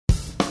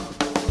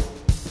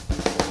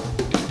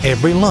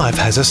Every life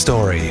has a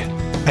story,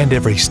 and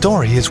every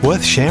story is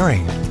worth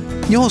sharing.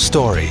 Your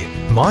story,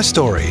 my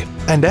story,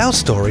 and our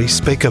story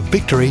speak of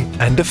victory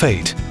and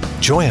defeat,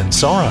 joy and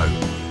sorrow,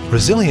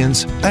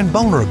 resilience and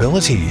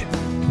vulnerability.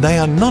 They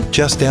are not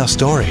just our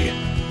story,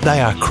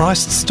 they are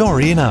Christ's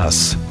story in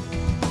us.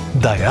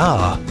 They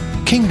are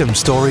Kingdom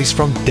Stories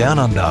from Down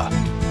Under.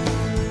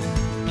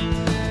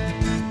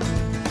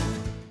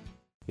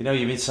 You know,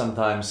 you meet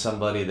sometimes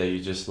somebody that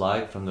you just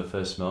like from the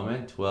first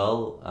moment.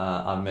 Well,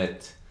 I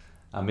met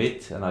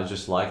Amit and I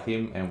just liked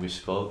him and we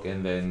spoke,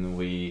 and then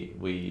we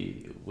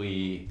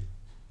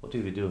what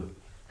did we do?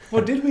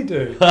 What did we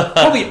do?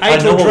 Probably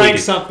ate or drank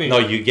something. No,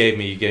 you gave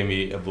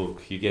me a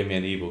book. You gave me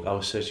an ebook. I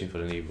was searching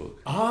for an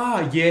ebook.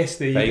 Ah, yes,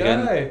 there you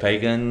go.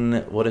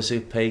 Pagan, what is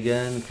it?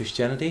 Pagan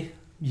Christianity?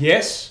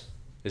 Yes.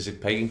 Is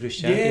it pagan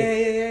Christianity?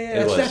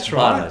 Yeah. That's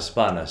right.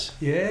 Barnes.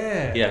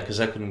 Yeah. Yeah,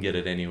 because I couldn't get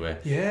it anywhere.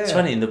 Yeah. It's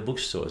funny, in the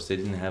bookstores, they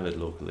didn't have it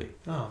locally.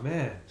 Oh,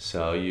 man.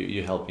 So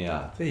you helped me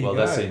out. There you go.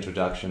 That's the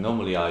introduction.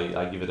 Normally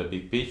I give it a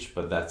big pitch,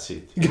 but that's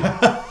it.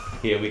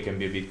 Here we can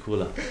be a bit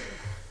cooler.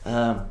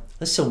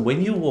 Listen,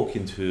 when you walk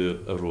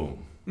into a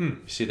room, you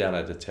sit down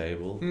at the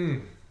table,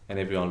 and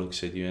everyone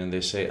looks at you and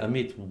they say,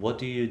 Amit, what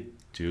do you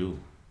do?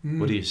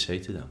 What do you say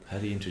to them? How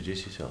do you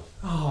introduce yourself?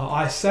 Oh,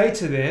 I say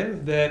to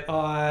them that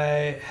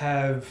I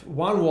have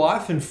one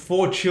wife and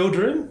 4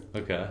 children.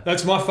 Okay.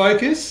 That's my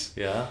focus.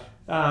 Yeah.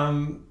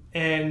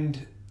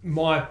 And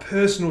my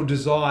personal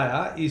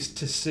desire is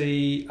to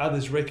see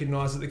others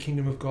recognise that the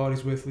kingdom of God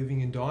is worth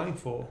living and dying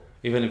for.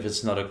 Even if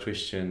it's not a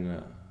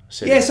Christian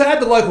setting? Yeah, so at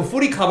the local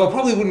footy club, I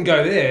probably wouldn't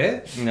go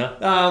there. No.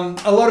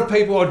 A lot of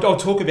people, I'll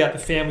talk about the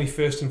family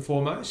first and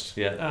foremost.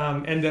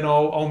 Yeah. And then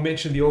I'll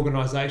mention the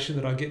organisation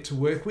that I get to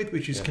work with,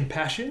 which is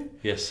Compassion.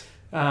 Yes.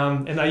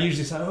 And they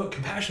usually say, oh,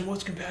 Compassion,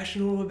 what's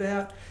Compassion all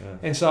about? Yeah.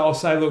 And so I'll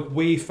say, look,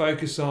 we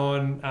focus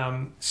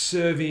on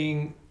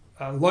serving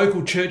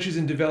local churches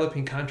in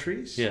developing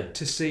countries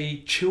to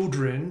see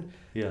children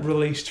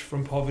released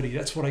from poverty.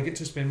 That's what I get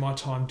to spend my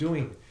time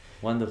doing.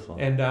 Wonderful.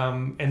 And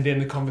then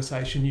the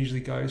conversation usually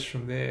goes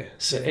from there.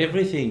 So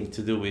everything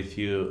to do with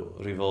you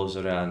revolves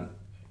around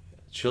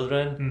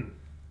children,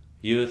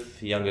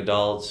 youth, young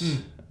adults,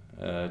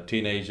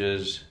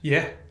 teenagers.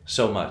 Yeah.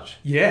 So much.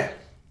 Yeah.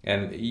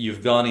 And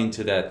you've gone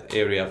into that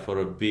area for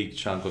a big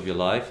chunk of your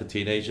life, for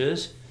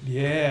teenagers.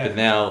 Yeah. But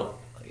now,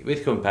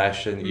 with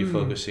Compassion, you're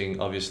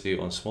focusing obviously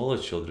on smaller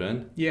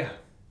children. Yeah.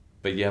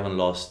 But you haven't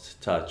lost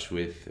touch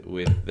with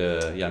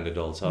the young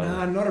adults, are you?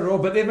 No, not at all.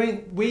 But I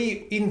mean,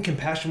 we in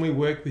Compassion, we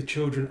work with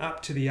children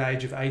up to the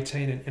age of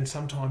 18 and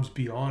sometimes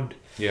beyond.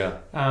 Yeah.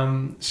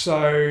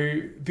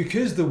 So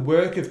because the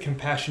work of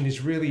Compassion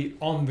is really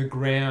on the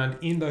ground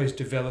in those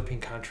developing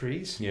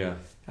countries,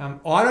 I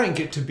don't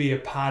get to be a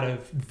part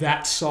of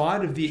that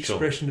side of the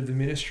expression of the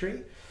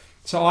ministry.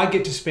 So I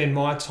get to spend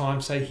my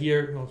time, say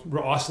here,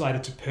 we're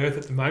isolated to Perth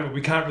at the moment.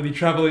 We can't really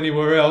travel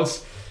anywhere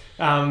else.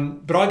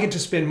 But I get to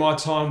spend my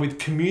time with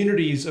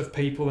communities of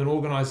people and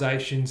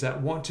organisations that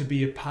want to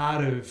be a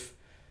part of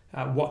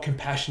what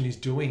Compassion is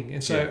doing.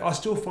 And so I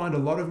still find a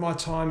lot of my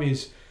time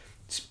is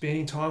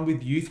spending time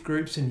with youth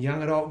groups and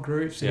young adult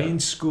groups and in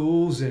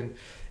schools and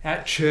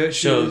at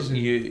churches. So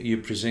you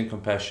present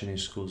Compassion in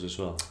schools as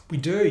well? We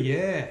do,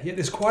 yeah.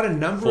 There's quite a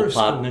number of schools.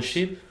 For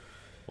partnership?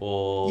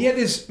 Or... Yeah,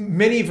 there's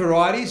many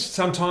varieties.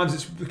 Sometimes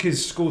it's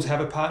because schools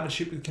have a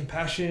partnership with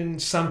Compassion.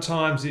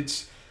 Sometimes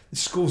it's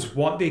schools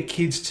want their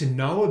kids to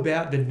know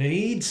about the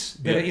needs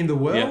that are in the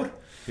world.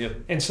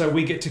 And so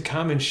we get to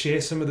come and share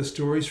some of the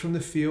stories from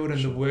the field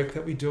and the work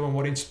that we do and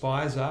what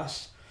inspires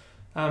us.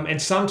 And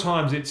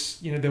sometimes it's,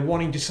 they're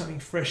wanting just something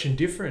fresh and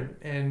different.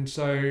 And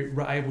so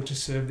we're able to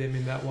serve them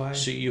in that way.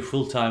 So you're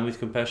full-time with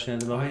Compassion at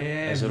the moment? I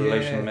am, as a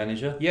relational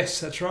manager? Yes,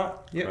 that's right.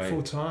 Yep, right.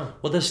 Full-time.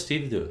 What does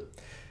Steve do?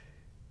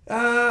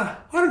 I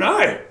don't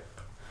know.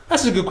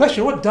 That's a good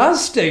question. What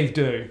does Steve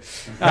do?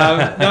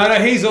 No,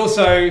 he's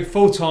also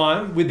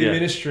full-time with the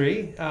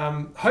ministry.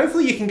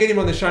 Hopefully you can get him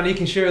on the show and he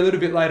can share a little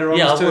bit later on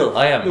I will.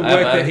 I am. The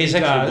work that he's he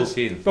actually does. booked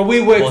in. But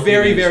we work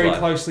very, very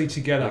closely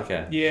together.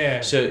 Okay.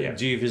 Yeah. So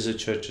do you visit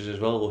churches as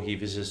well, or he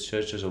visits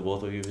churches, or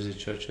both of you visit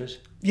churches?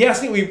 Yeah, I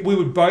think we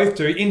would both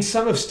do. In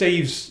some of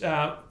Steve's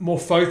more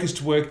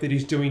focused work that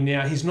he's doing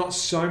now, he's not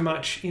so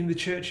much in the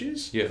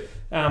churches. Yeah.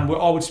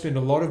 Where I would spend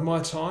a lot of my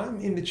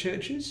time in the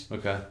churches.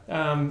 Okay.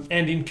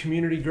 And in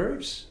community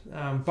groups.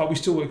 But we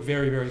still work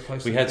very, very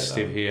closely We had together.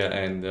 Steve here,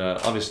 and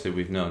obviously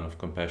we've known of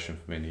Compassion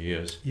for many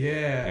years.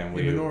 Yeah, and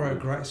Imanora are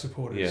great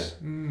supporters.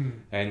 Yeah.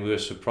 And we were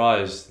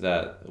surprised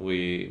that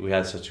we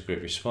had such a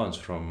great response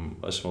from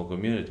a small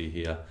community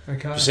here.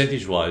 Okay.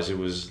 Percentage-wise, it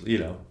was,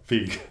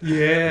 big.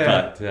 Yeah.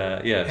 But,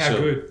 How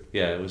good.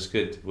 Yeah, it was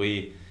good.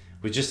 We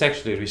just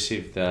actually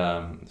received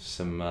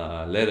some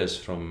letters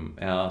from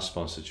our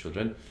sponsored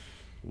children.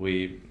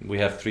 We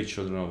have 3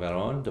 children of our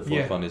own. The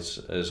 4th one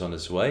is on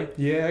its way.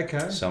 Yeah,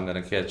 okay. So I'm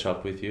going to catch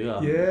up with you.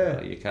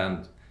 You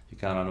can't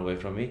run away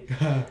from me.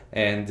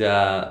 And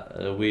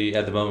we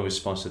at the moment we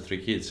sponsor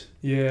 3 kids.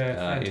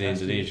 Yeah, in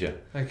Indonesia.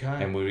 Okay.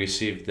 And we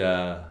received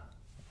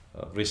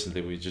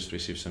recently we just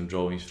received some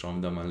drawings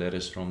from them and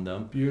letters from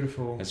them.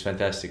 Beautiful. It's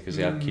fantastic because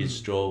our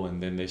kids draw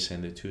and then they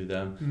send it to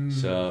them.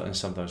 So, and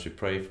sometimes we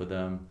pray for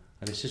them.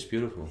 And it's just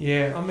beautiful.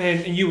 Yeah, I mean,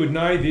 and you would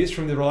know this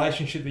from the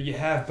relationship that you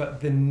have,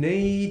 but the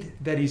need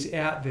that is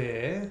out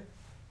there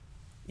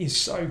is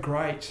so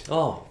great.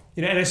 Oh.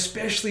 You know, and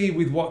especially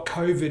with what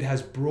COVID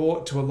has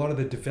brought to a lot of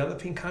the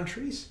developing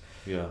countries.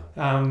 Yeah.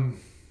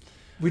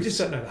 We just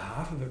don't know the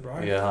half of it, bro.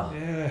 Yeah.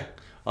 Yeah.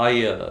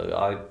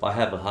 I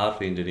have a heart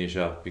for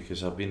Indonesia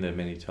because I've been there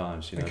many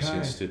times. You know, Okay.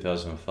 since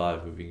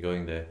 2005 we've been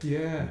going there.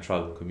 Yeah. In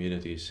tribal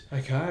communities.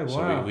 Okay. Wow.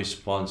 So we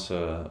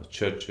sponsor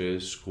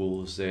churches,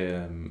 schools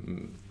there,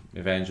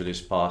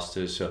 evangelists,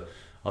 pastors. So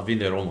I've been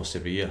there almost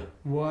every year.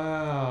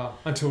 Wow.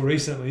 Until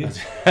recently.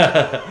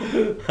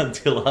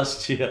 Until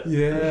last year.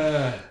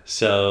 Yeah.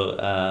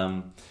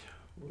 So,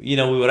 you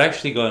know, we were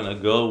actually going to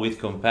go with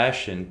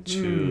Compassion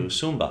to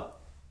Sumba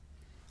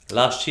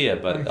last year,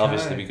 but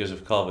obviously because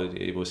of COVID,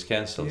 it was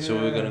cancelled. So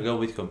we were going to go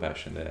with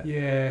Compassion there.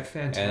 Yeah,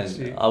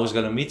 fantastic. And I was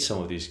going to meet some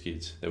of these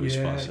kids that we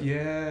sponsored.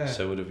 Yeah.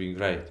 So it would have been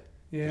great.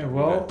 Yeah,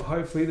 well,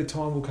 hopefully the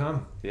time will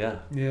come. Yeah.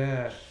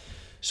 Yeah.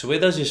 So where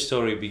does your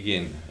story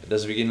begin?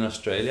 Does it begin in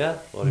Australia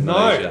or in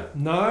Malaysia?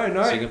 No.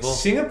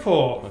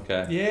 Singapore.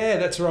 Okay. Yeah,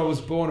 that's where I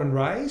was born and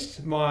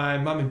raised. My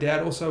mum and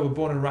dad also were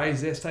born and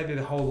raised there, stayed there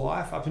their whole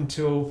life up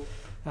until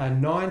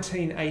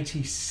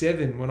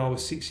 1987 when I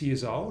was 6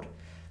 years old.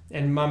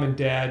 And mum and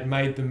dad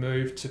made the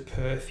move to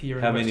Perth here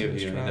in Western Australia. How many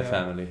of you in the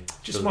family?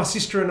 Just my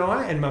sister and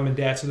I and mum and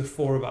dad, so the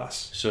four of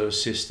us. So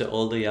sister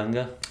older,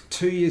 younger?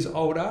 2 years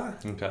older.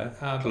 Okay.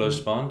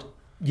 Close bond?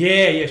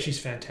 Yeah, she's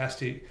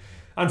fantastic.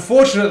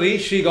 Unfortunately,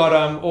 she got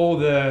all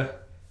the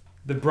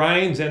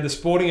brains and the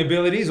sporting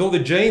abilities. All the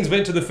genes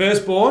went to the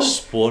firstborn.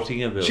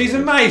 Sporting abilities. She's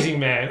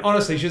amazing, man.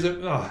 Honestly, she's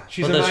amazing. What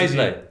does she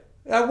play?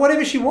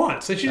 Whatever she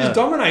wants. So she just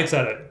dominates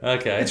at it.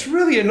 Okay. It's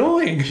really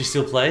annoying. She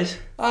still plays?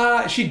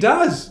 She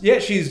does. Yeah,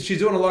 she's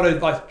doing a lot of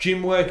like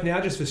gym work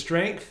now just for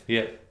strength.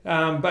 Yeah.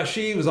 But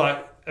she was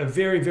like a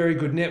very, very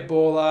good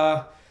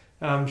netballer.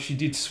 She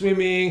did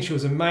swimming. She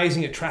was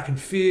amazing at track and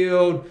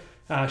field.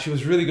 She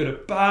was really good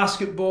at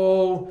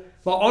basketball.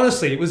 Like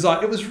honestly, it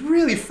was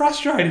really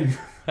frustrating.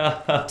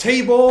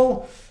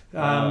 T-ball.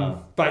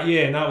 But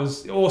yeah, no, it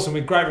was awesome.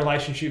 With great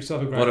relationships.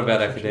 What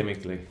about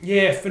academically?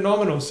 Yeah,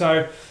 phenomenal.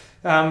 So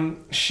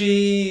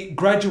she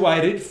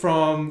graduated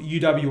from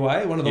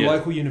UWA, one of the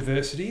local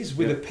universities,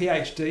 with a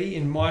PhD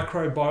in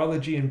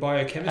microbiology and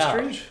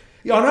biochemistry. Ouch.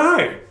 Yeah, I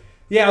know.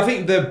 Yeah, I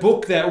think the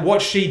book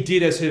what she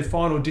did as her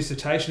final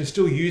dissertation is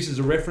still used as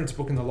a reference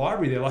book in the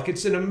library there. Like,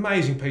 it's an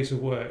amazing piece of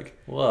work.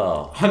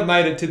 Wow. I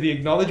made it to the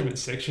acknowledgement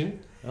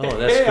section. Oh,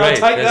 that's yeah,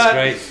 great. I'll take that's that.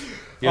 Great.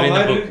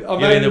 I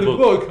made it in the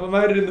book. I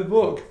made it in the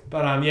book.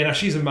 But yeah, no,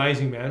 she's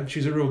amazing, man.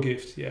 She's a real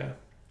gift, yeah.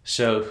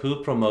 So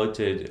who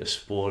promoted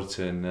sports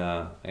and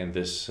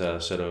this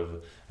sort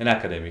of in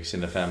academics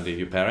in the family?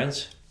 Your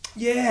parents?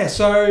 Yeah,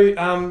 so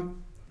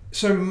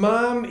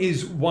mum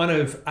is one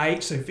of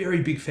 8, so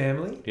very big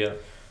family. Yeah.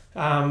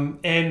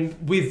 And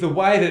with the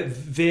way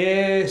that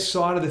their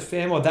side of the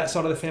family, or that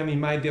side of the family,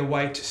 made their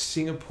way to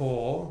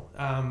Singapore,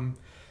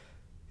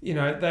 you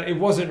know, it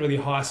wasn't really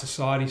high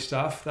society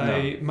stuff.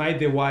 They made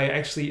their way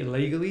actually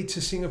illegally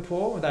to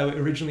Singapore. They were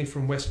originally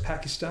from West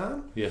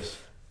Pakistan. Yes.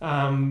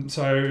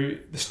 So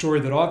the story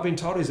that I've been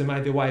told is they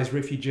made their way as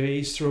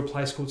refugees through a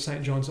place called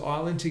St. John's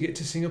Island to get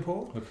to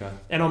Singapore. Okay.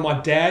 And on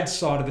my dad's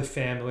side of the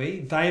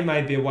family, they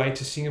made their way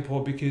to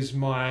Singapore because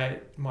my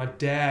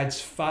dad's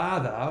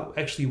father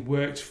actually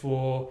worked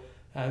for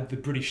the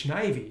British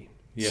Navy.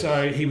 Yes.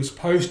 So he was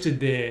posted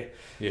there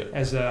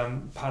as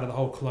part of the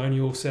whole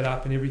colonial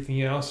setup and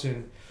everything else.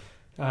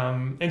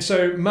 And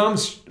so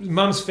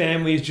mum's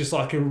family is just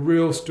like a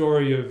real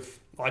story of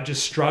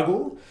just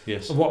struggle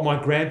of what my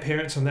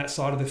grandparents on that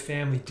side of the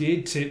family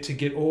did to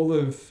get all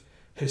of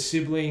her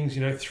siblings,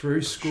 you know,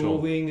 through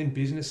schooling and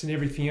business and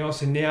everything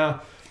else. And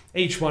now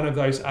each one of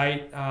those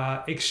 8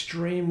 are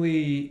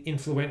extremely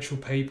influential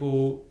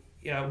people,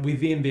 you know,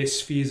 within their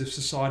spheres of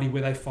society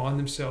where they find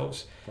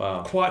themselves.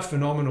 Wow. Quite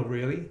phenomenal,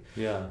 really.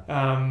 Yeah.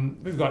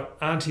 We've got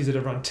aunties that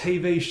have run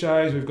TV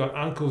shows. We've got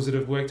uncles that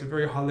have worked at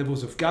very high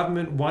levels of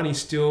government. One is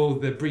still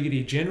the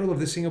Brigadier General of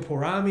the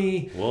Singapore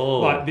Army. Whoa.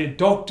 Like, they're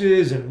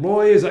doctors and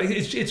lawyers. Like,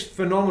 it's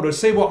phenomenal to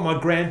see what my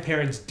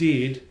grandparents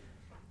did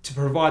to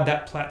provide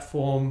that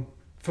platform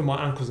for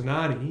my uncles and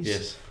aunties.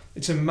 Yes.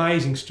 It's an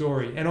amazing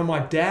story. And on my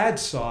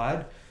dad's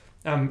side,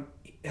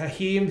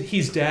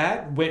 his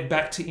dad went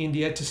back to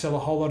India to sell a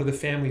whole lot of the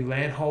family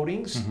land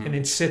holdings and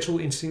then settle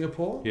in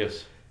Singapore.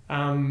 Yes.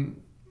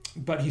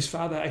 But his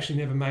father actually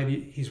never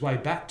made his way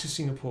back to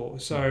Singapore.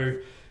 So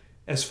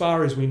as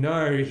far as we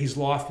know, his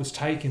life was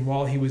taken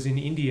while he was in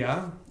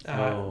India,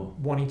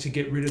 wanting to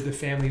get rid of the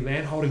family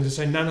land holdings. And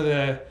so none of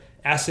the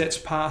assets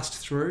passed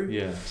through.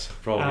 Yes,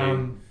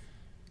 probably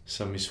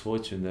Some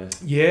misfortune there.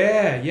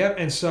 Yeah, yep.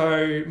 And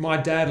so my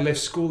dad left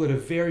school at a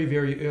very,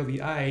 very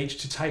early age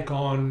to take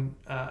on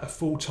a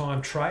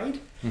full-time trade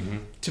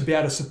to be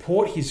able to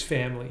support his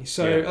family.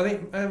 So I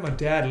think my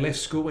dad left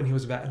school when he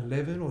was about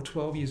 11 or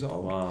 12 years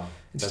old. Wow.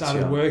 And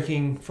started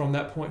working from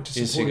that point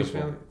to support his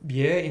family.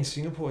 Yeah, in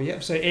Singapore,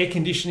 yep. So air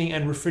conditioning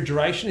and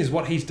refrigeration is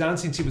what he's done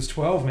since he was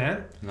 12,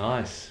 man.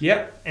 Nice.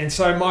 Yep. And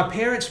so my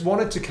parents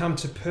wanted to come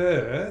to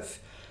Perth.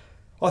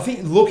 I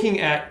think looking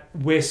at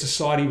where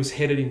society was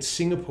headed in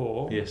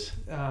Singapore,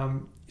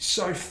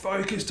 so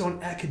focused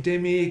on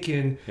academic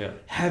and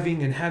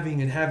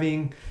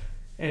having.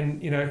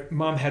 And, you know,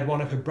 Mum had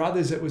one of her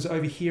brothers that was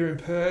over here in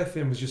Perth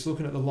and was just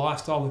looking at the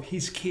lifestyle of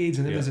his kids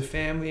and them as a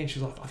family. And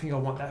she's like, I think I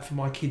want that for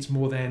my kids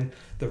more than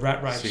the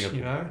rat race, Singapore.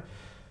 You know.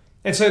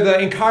 And so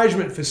the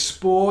encouragement for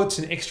sports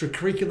and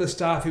extracurricular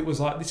stuff, it was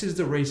like, this is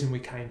the reason we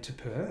came to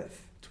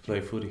Perth. Play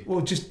footy.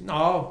 Well,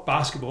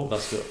 basketball.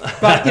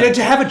 But, you know,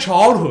 to have a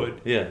childhood.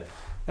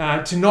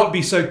 To not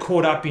be so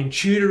caught up in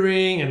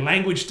tutoring and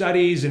language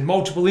studies and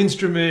multiple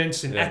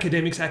instruments and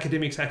academics,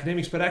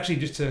 but actually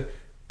just to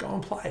go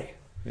and play.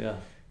 Yeah.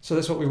 So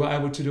that's what we were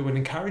able to do and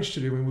encouraged to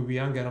do when we were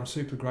younger, and I'm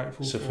super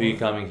grateful for you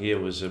coming here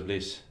was a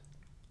bliss.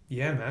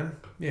 Yeah, man.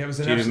 Yeah, it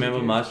was an Do you remember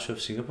much of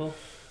Singapore?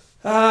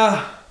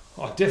 I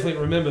definitely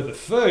remember the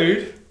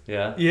food.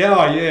 Yeah?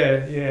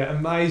 Yeah.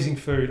 Amazing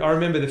food. I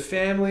remember the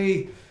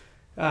family.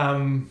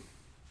 And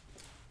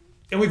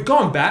we've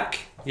gone back,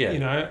 you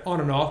know,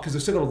 on and off because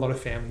I've still got a lot of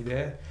family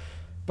there.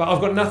 But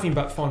I've got nothing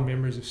but fond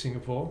memories of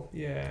Singapore.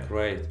 Yeah.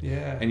 Great.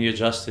 Yeah. And you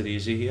adjusted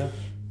easy here?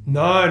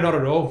 No, not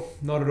at all.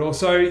 Not at all.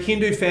 So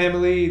Hindu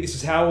family, this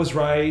is how I was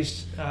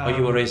raised.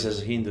 You were raised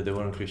as a Hindu, they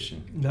weren't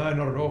Christian? No,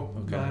 not at all.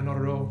 Okay. No, not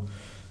at all.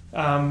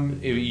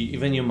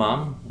 Even your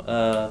mum?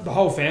 The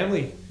whole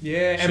family,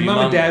 yeah. So and mum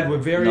and dad were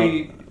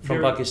very...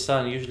 From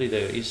Pakistan, usually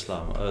they're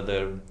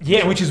Islam.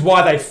 Yeah, which is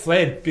why they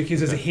fled,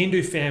 because as a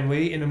Hindu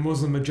family in a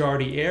Muslim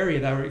majority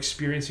area, they were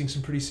experiencing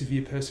some pretty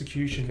severe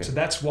persecution. Okay. So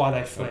that's why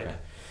they fled.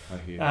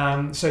 Okay.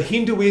 So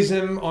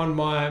Hinduism on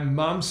my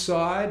mum's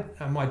side,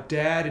 my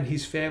dad and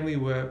his family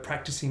were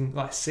practicing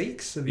like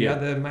Sikhs, so the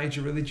other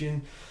major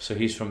religion. So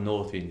he's from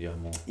North India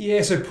more?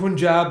 Yeah, so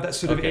Punjab, that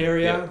sort of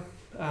area.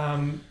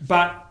 Yeah.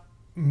 But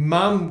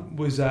mum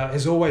was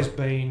has always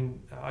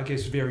been, I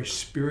guess, very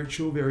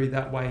spiritual, very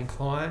that way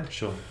inclined.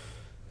 Sure.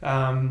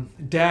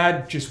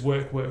 Dad just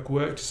work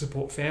to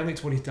support family.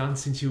 It's what he's done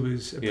since he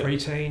was a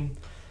preteen.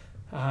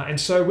 And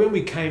so when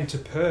we came to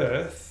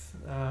Perth,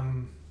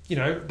 you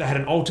know, they had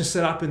an altar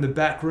set up in the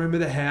back room of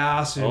the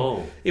house,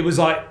 and it was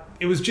like,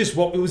 it was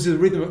the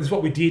rhythm. It was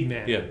what we did,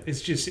 man. Yeah.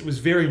 It was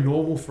very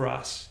normal for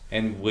us.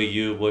 And were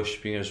you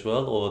worshipping as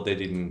well, or they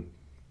didn't?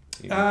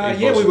 We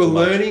were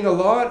learning a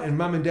lot, and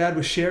mum and dad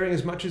were sharing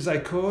as much as they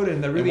could,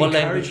 and they really encouraged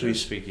us. What language were you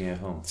speaking at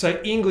home?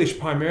 So English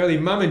primarily.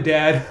 Mum and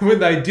dad, when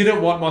they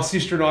didn't want my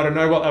sister and I to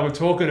know what they were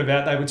talking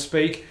about, they would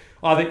speak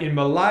either in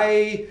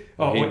Malay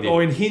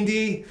or in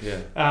Hindi.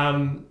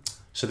 Yeah.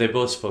 So they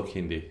both spoke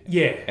Hindi?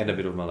 Yeah. And a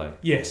bit of Malay?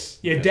 Yes.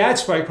 Yeah, okay. Dad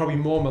spoke probably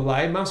more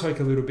Malay. Mum spoke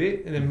a little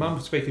bit, and then mum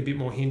would speak a bit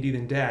more Hindi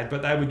than dad,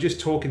 but they would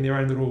just talk in their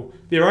own little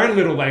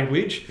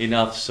language.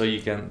 Enough so you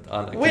can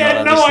we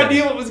had no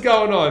idea what was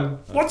going on.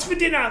 Okay. What's for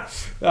dinner?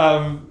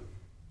 But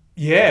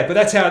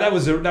that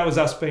was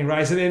us being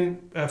raised. And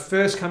then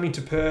first coming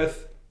to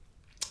Perth,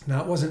 no,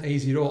 it wasn't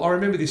easy at all. I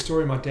remember this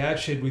story my dad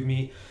shared with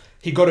me.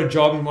 He got a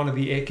job in one of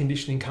the air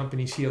conditioning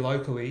companies here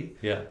locally.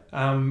 Yeah.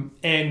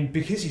 And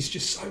because he's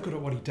just so good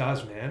at what he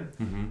does, man.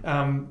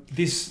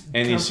 Mm-hmm.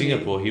 In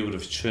Singapore, he would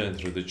have churned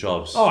through the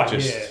jobs. I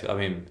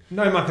mean,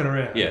 no mucking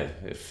around. Yeah,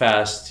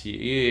 fast.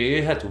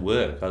 You had to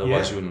work,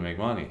 otherwise you wouldn't make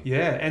money.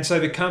 Yeah, and so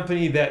the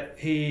company that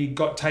he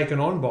got taken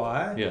on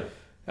by,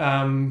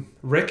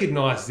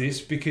 recognised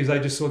this because they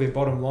just saw their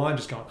bottom line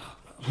just going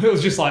up. It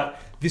was just like,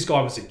 this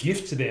guy was a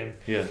gift to them.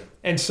 Yeah.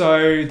 And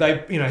so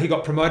he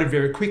got promoted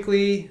very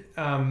quickly,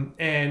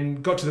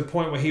 and got to the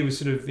point where he was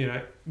sort of,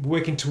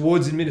 working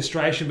towards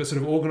administration, but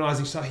sort of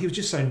organising stuff. He was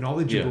just so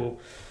knowledgeable.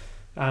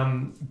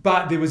 Yeah.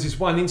 But there was this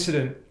one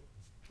incident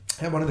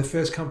at one of the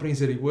first companies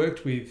that he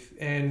worked with,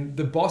 and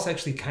the boss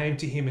actually came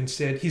to him and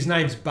said, his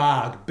name's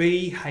Barg,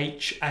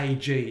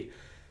 B-H-A-G,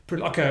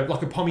 like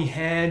a pommy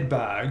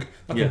handbag,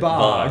 like a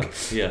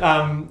barg.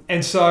 Yeah.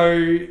 And so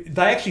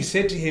they actually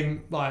said to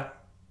him, like,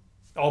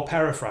 I'll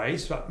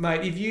paraphrase, but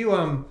mate, if you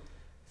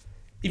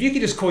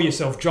could just call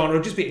yourself John,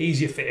 it'll just be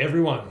easier for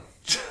everyone.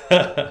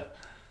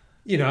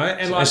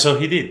 And so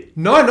he did.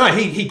 No,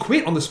 he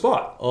quit on the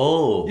spot.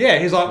 Oh, yeah,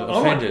 he's like,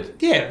 offended.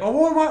 I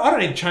don't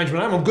need to change my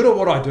name. I'm good at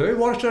what I do.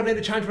 Why should I need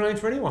to change my name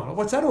for anyone?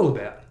 What's that all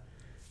about?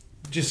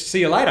 Just see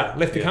you later.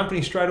 Left the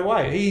company straight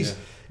away.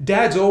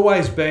 Dad's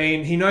always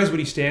been. He knows what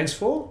he stands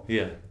for.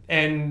 Yeah.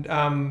 And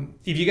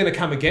if you're going to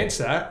come against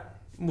that,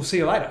 we'll see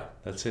you later.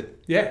 That's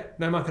it. Yeah,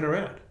 no mucking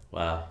around.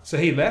 Wow. So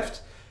he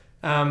left.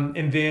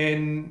 And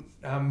then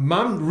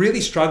Mum really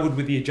struggled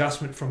with the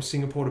adjustment from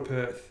Singapore to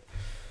Perth.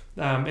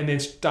 And then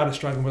started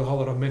struggling with a whole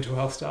lot of mental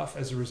health stuff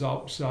as a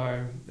result.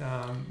 So,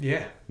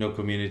 No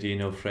community,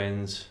 no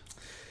friends.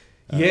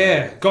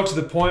 Got to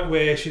the point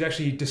where she'd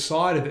actually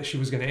decided that she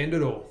was going to end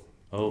it all.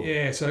 Oh.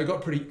 Yeah, so it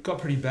got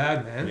pretty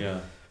bad, man. Yeah.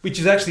 Which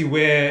is actually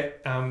where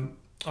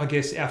I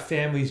guess our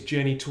family's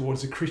journey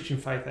towards the Christian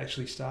faith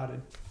actually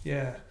started.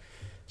 Yeah.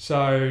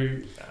 So.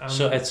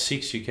 So at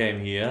 6 you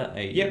came here.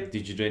 Yep.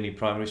 Did you do any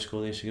primary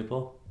school in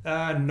Singapore?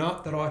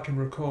 Not that I can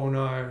recall.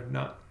 No.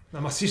 No,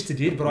 my sister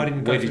did, but I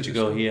didn't go. Where did you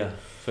go here?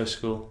 First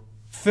school?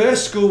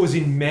 First school was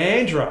in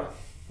Mandurah.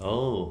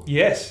 Oh.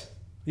 Yes.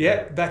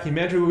 Yeah, back in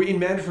Mandurah. We were in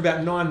Mandurah for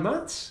about 9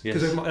 months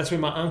because Yes. that's where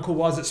my uncle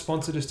was that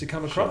sponsored us to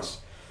come across.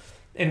 Sure.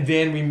 And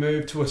then we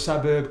moved to a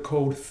suburb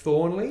called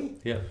Thornley.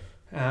 Yeah.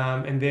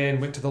 And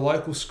then went to the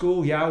local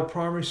school, Yale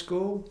Primary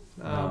School.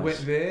 Nice.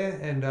 Went there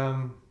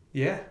and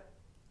yeah,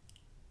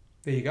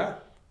 there you go.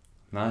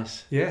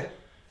 Nice. Yeah.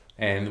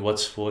 And what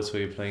sports were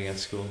you playing at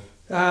school?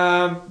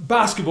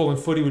 Basketball and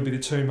footy would be the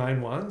two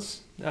main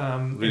ones.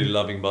 Really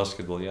loving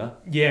basketball, yeah?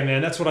 Yeah,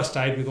 man, that's what I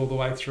stayed with all the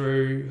way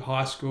through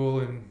high school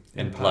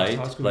and played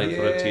high school.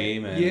 for a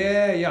team. And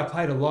Yeah, I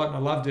played a lot and I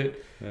loved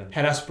it. Yeah.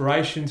 Had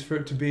aspirations for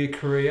it to be a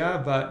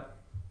career, but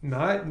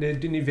no, it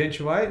didn't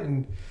eventuate.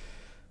 And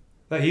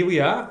but here we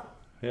are.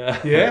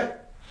 Yeah.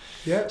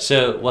 Yeah.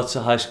 So what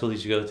high school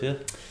did you go to?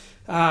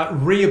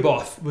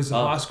 Rehoboth was the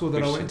high school that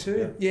Christian, I went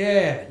to.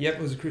 Yeah. Yep,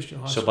 it was a Christian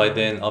high school. So by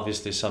then,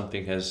 obviously,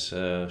 something has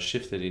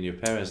shifted in your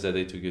parents that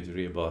they took you to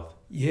Rehoboth.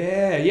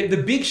 Yeah.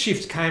 The big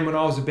shift came when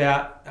I was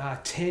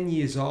about 10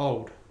 years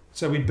old.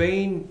 So we'd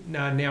been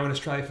now in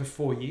Australia for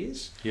 4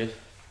 years. Yes.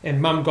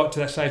 And Mum got to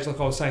that stage, like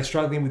I was saying,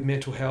 struggling with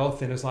mental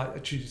health, and it was like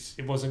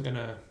it wasn't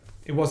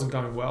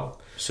going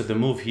well. So the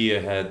move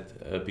here had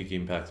a big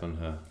impact on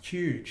her.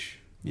 Huge.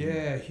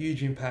 Yeah,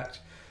 huge impact.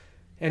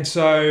 And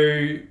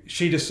so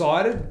she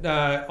decided,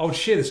 I'll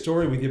share the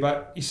story with you,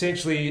 but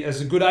essentially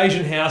as a good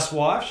Asian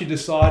housewife, she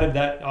decided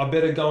that I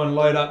better go and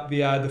load up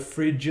the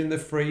fridge and the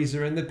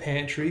freezer and the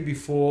pantry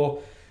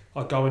before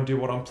I go and do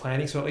what I'm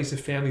planning, so at least the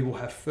family will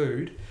have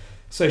food.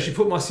 So she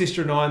put my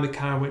sister and I in the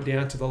car and went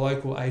down to the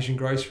local Asian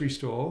grocery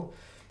store.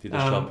 Did the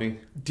shopping?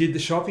 Did the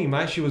shopping,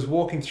 mate. She was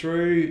walking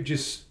through,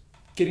 just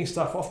getting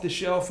stuff off the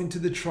shelf into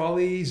the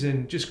trolleys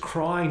and just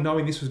crying,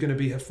 knowing this was going to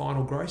be her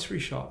final grocery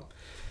shop.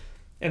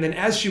 And then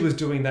as she was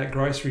doing that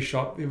grocery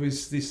shop, there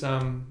was this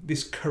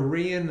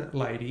Korean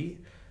lady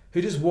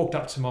who just walked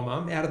up to my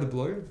mum out of the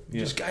blue,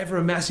 just gave her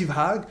a massive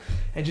hug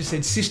and just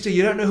said, "Sister,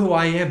 you don't know who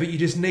I am, but you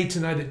just need to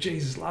know that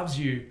Jesus loves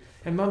you."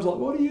 And Mum's like,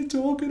 "What are you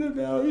talking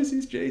about? Who's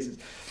this Jesus?"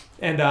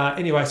 And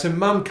anyway, so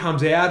Mum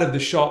comes out of the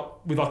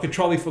shop with like a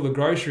trolley full of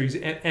groceries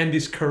and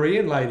this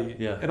Korean lady.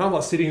 Yeah. And I'm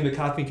like sitting in the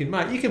car thinking,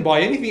 "Mate, you can buy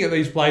anything at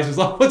these places.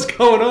 Like, what's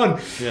going on?"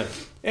 Yeah.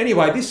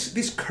 Anyway,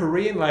 this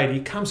Korean lady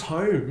comes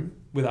home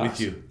with us.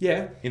 With you?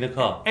 Yeah. In a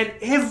car? And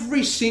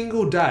every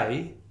single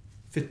day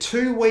for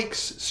 2 weeks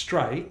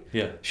straight,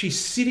 she's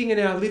sitting in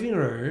our living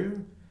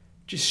room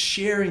just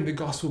sharing the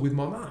gospel with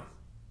my mum.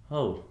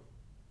 Oh.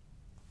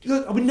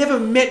 Look, I've never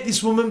met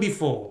this woman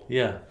before.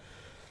 Yeah.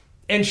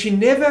 And she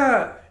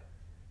never,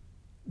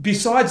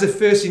 besides the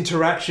first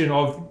interaction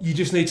of you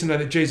just need to know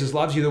that Jesus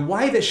loves you, the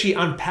way that she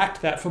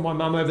unpacked that for my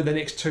mum over the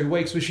next 2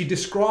 weeks was she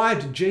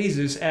described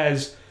Jesus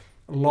as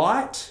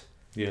light,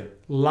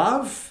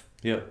 love,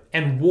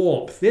 and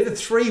warmth. They're the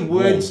three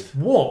words.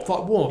 Warmth.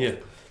 Yeah.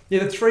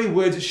 They're the three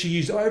words that she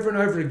used over and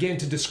over again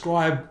to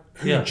describe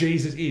who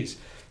Jesus is.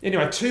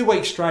 Anyway, 2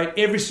 weeks straight,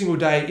 every single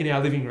day in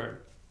our living room.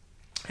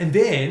 And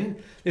then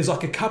there's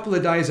like a couple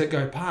of days that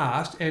go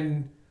past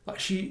and like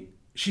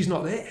she's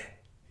not there.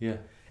 Yeah.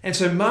 And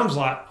so Mum's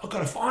like, "I've got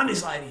to find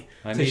this lady."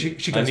 I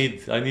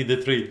need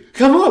the three.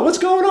 "Come on, what's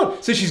going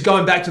on?" So she's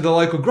going back to the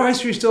local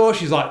grocery store.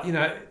 She's like,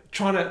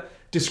 trying to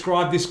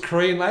describe this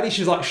Korean lady.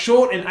 She's like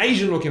short and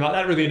Asian looking. Like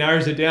that really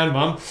narrows it down,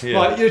 Mum. Yeah.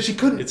 Like, she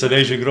couldn't. It's an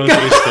Asian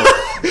grocery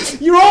store.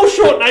 You're all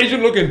short and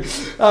Asian looking.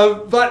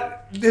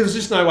 But there was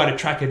just no way to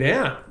track her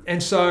down.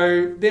 And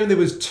so then there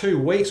was 2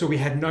 weeks where we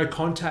had no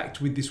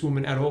contact with this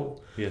woman at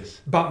all.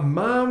 Yes. But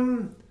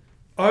Mum,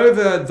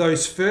 over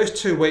those first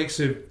 2 weeks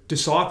of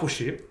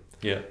discipleship,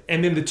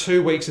 and then the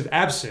 2 weeks of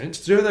absence,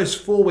 during those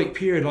 4 week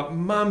period, like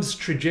Mum's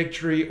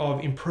trajectory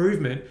of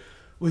improvement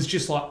was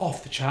just like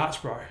off the charts,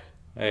 bro.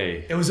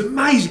 Hey. It was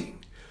amazing.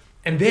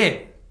 And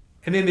then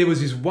there was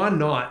this one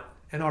night,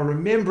 and I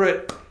remember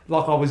it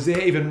like I was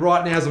there even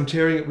right now as I'm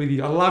sharing it with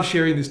you. I love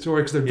sharing this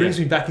story because it brings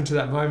me back into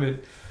that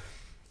moment.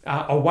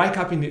 I wake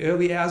up in the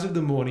early hours of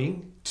the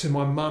morning to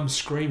my mum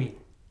screaming.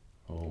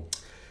 Oh.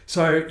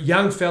 So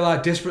young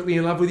fella, desperately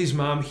in love with his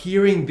mum,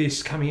 hearing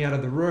this coming out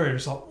of the room.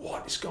 It's like,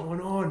 what is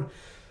going on?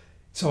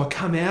 So I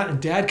come out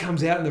and Dad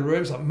comes out in the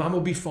room. It's like, "Mum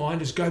will be fine.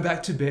 Just go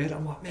back to bed."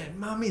 I'm like, man,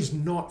 Mum is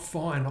not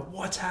fine. Like,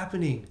 what's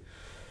happening?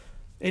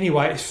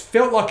 Anyway, it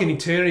felt like an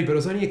eternity, but it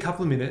was only a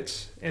couple of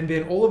minutes. And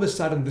then all of a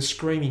sudden, the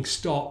screaming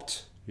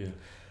stopped. Yeah.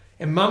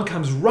 And Mum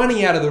comes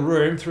running out of the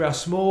room through our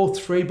small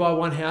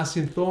 3x1 house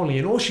in Thornley.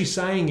 And all she's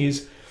saying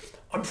is,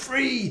 "I'm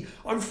free.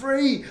 I'm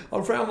free.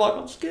 I'm free." I'm like,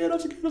 I'm scared.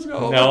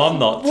 No, I'm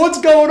not.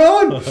 What's going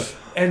on?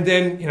 And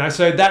then,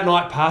 so that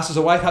night passes. I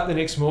wake up the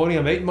next morning.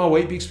 I'm eating my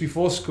Weet-Bix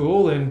before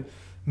school. And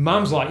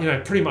Mum's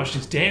like, pretty much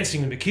just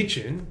dancing in the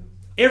kitchen.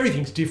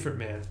 Everything's different,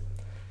 man.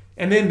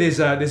 And then there's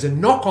a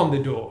knock on the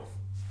door.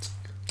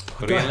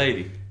 Korean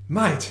lady.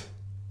 "Mate,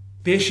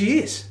 there she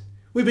is.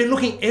 We've been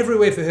looking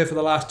everywhere for her for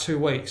the last 2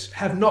 weeks,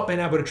 have not been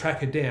able to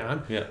track her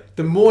down. Yeah.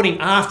 The morning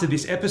after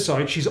this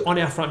episode, she's on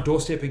our front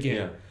doorstep again.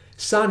 Yeah.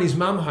 Son, is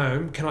mum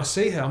home? Can I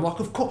see her? I'm like,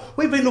 of course.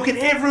 We've been looking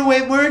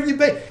everywhere. Where have you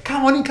been?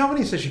 Come on in, come on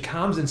in. So she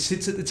comes and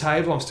sits at the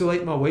table. I'm still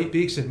eating my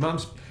Weet-Bix and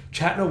mum's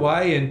chatting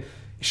away. And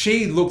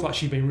she looked like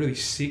she'd been really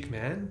sick,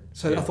 man.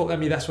 So I thought,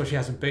 maybe that's why she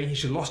hasn't been here.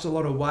 She lost a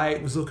lot of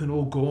weight, was looking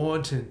all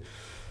gaunt and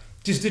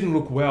just didn't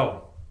look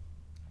well.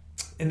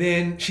 And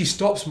then she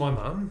stops my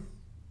mum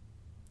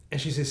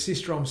and she says,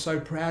 sister, I'm so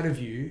proud of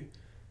you.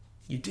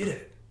 You did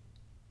it.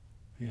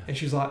 Yeah. And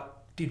she's like,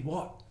 did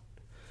what?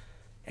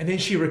 And then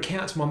she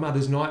recounts my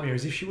mother's nightmare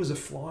as if she was a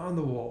fly on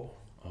the wall.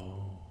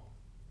 Oh.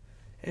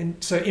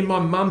 And so in my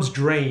mum's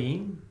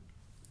dream,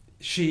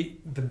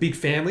 the big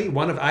family,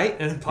 one of 8,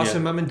 and plus her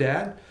mum and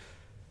dad,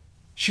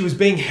 she was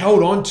being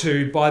held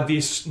onto by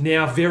this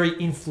now very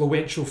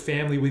influential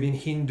family within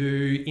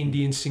Hindu,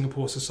 Indian,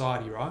 Singapore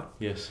society, right?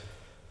 Yes.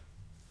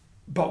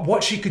 But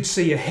what she could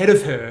see ahead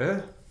of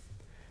her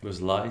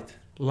was light,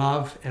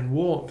 love and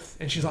warmth.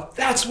 And she's like,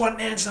 that's what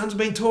Nanson's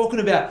been talking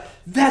about.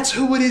 That's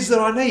who it is that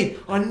I need.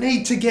 I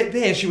need to get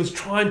there. She was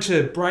trying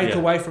to break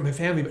away from her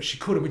family, but she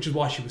couldn't, which is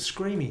why she was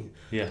screaming.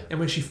 Yeah. And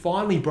when she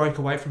finally broke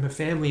away from her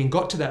family and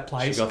got to that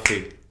place, she got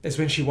free. That's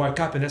when she woke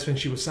up, and that's when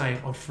she was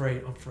saying, I'm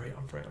free, I'm free,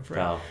 I'm free, I'm free.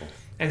 Powerful.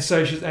 And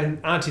so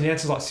and Auntie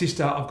Nancy's like,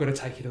 sister, I've got to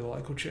take you to the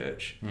local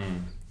church.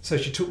 So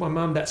she took my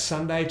mum that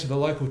Sunday to the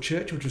local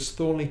church, which was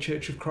Thornley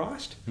Church of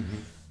Christ. Mm-hmm.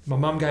 My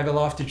mum gave her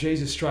life to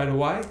Jesus straight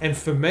away. And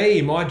for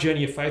me, my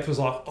journey of faith was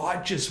like,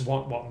 I just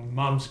want what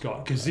mum's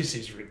got, because this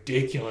is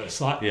ridiculous.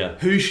 Like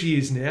who she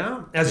is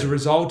now as a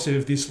result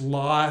of this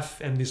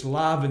life and this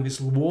love and this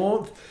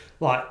warmth.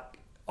 Like,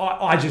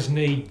 I just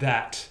need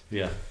that.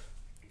 Yeah.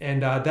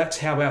 And that's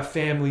how our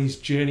family's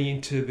journey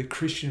into the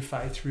Christian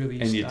faith really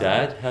started. And your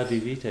dad, how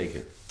did he take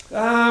it?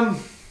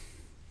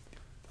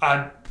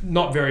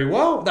 Not very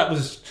well. That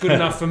was good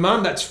enough for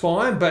mum. That's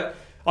fine. But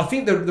I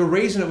think the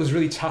reason it was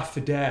really tough for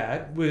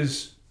dad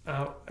was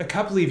a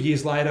couple of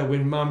years later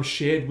when mum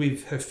shared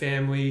with her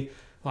family,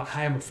 like,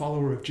 hey, I'm a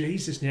follower of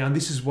Jesus now, and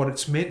this is what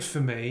it's meant for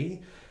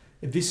me.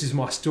 This is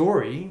my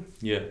story.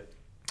 Yeah.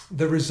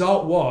 The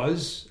result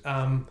was,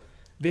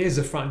 there's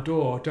the front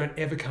door. Don't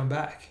ever come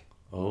back.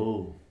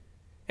 Oh.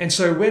 And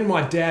so when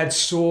my dad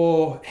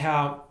saw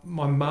how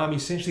my mum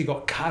essentially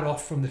got cut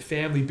off from the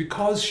family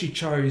because she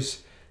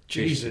chose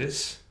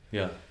Jesus,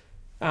 I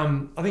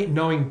think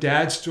knowing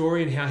dad's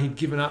story and how he'd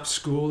given up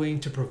schooling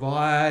to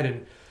provide,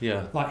 and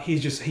like he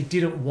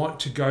didn't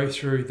want to go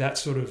through that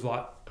sort of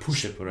like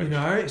push, separation. You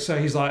know. So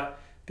he's like,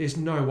 "There's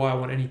no way I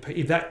want any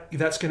if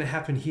that's going to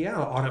happen here.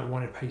 I don't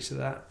want a piece of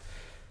that."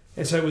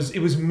 And so it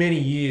was many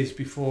years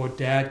before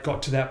dad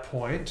got to that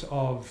point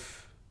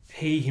of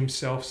he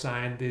himself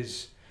saying,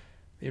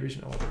 there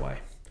is no other way.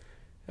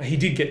 He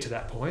did get to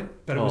that point,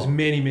 but it was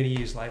many, many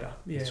years later.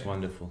 Yeah. It's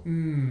wonderful.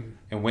 And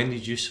when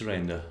did you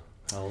surrender?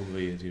 How old were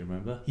you? Do you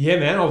remember? Yeah,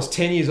 man, I was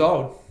 10 years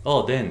old.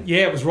 Oh, then?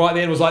 Yeah, it was right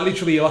then. It was like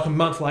literally like a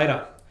month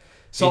later.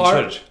 So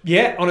in church?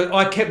 Yeah,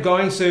 I kept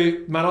going. So,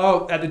 man,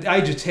 at the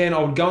age of 10, I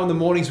would go in the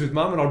mornings with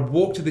mum and I'd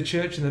walk to the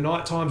church in the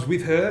night times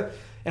with her,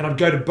 and I'd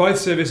go to both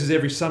services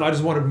every Sunday. I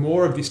just wanted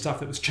more of this stuff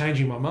that was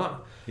changing my mum.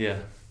 Yeah.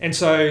 And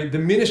so the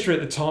minister at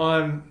the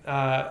time,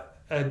 a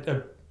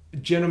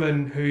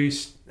gentleman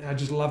who's, I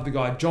just love the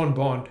guy, John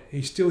Bond.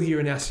 He's still here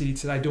in our city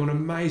today doing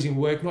amazing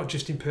work, not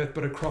just in Perth,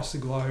 but across the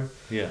globe.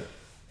 Yeah.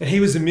 And he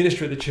was the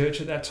minister at the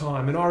church at that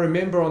time. And I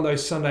remember on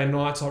those Sunday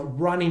nights, like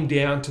running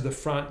down to the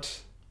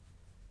front,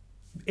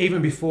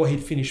 even before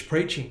he'd finished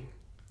preaching.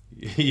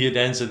 You'd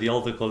answer the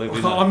altar call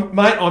every night.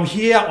 Mate, I'm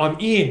here, I'm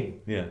in.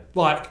 Yeah.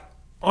 Like,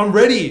 I'm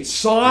ready,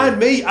 sign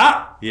me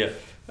up. Yeah.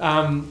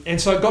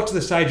 And so it got to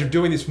the stage of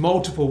doing this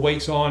multiple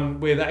weeks on,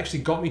 where they actually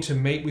got me to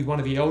meet with one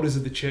of the elders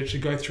of the church to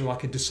go through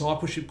like a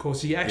discipleship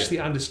course. So you actually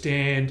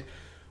understand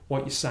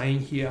what you're saying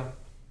here.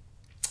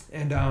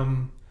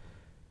 And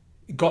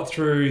got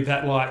through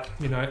that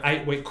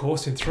 8-week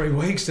course in 3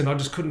 weeks, and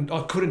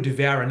I couldn't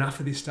devour enough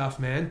of this stuff,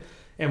 man,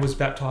 and was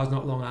baptized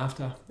not long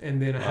after.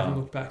 And then I haven't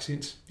looked back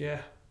since.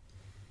 Yeah.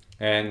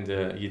 And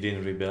you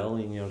didn't rebel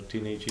in your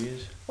teenage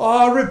years?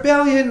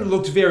 Rebellion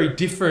looked very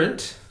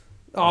different.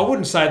 I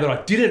wouldn't say that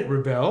I didn't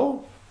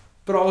rebel,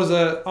 but I was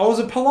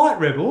a polite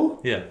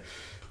rebel. Yeah.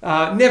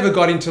 Never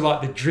got into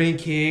like the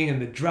drinking and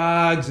the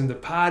drugs and the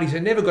parties. I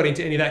never got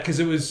into any of that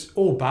because it was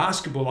all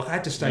basketball. Like I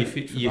had to stay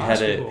fit for basketball. You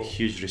had a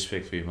huge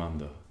respect for your mum,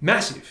 though.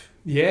 Massive,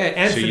 yeah,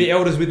 and so for the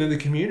elders within the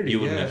community. You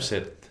wouldn't have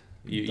said.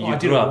 I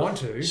didn't want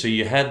to. So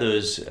you had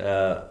those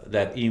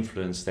that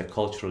influence, that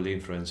cultural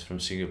influence from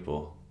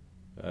Singapore,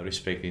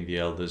 respecting the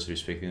elders,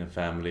 respecting the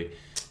family.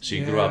 So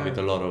you grew up with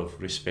a lot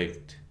of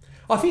respect.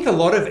 I think a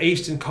lot of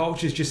Eastern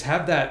cultures just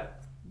have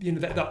that,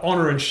 that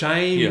honour and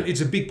shame. Yeah.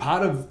 It's a big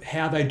part of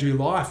how they do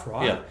life,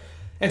 right? Yeah.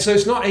 And so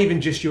it's not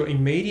even just your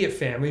immediate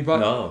family,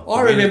 but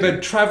I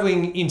remember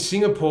travelling in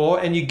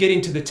Singapore and you get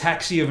into the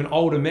taxi of an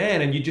older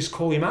man and you just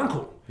call him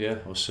uncle. Yeah,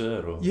 or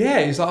sir. Or...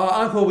 Yeah, he's like,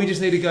 uncle, we just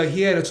need to go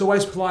here. And it's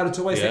always polite. It's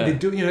always thing to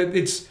do.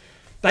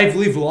 they've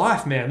lived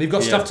life, man. They've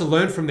got Yeah. stuff to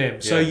learn from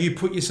them. So Yeah. you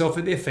put yourself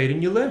at their feet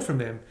and you learn from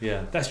them.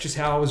 Yeah. That's just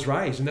how I was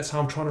raised, and that's how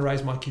I'm trying to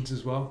raise my kids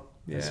as well.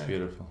 Yeah. That's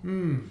beautiful.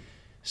 Mm.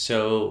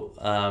 So,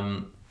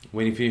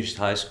 when you finished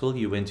high school,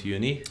 you went to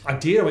uni? I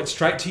did. I went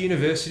straight to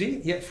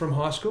university, from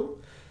high school.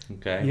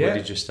 Okay. Yeah. What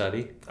did you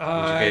study?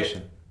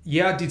 Education.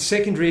 Yeah, I did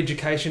secondary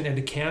education and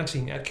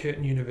accounting at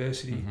Curtin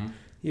University. Mm-hmm.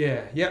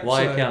 Yeah.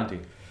 Why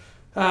accounting?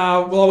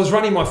 Well, I was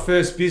running my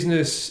first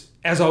business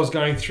as I was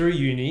going through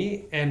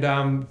uni,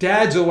 and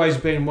Dad's always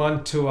been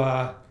one to,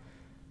 how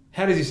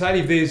does he say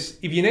it?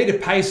 If you need to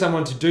pay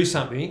someone to do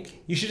something,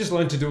 you should just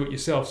learn to do it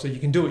yourself so you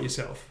can do it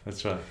yourself.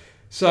 That's right.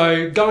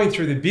 So going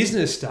through the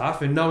business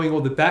stuff and knowing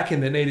all the back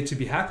end that needed to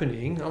be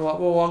happening, I'm like,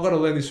 well, I've got to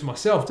learn this for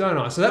myself, don't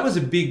I? So that was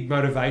a big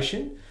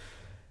motivation.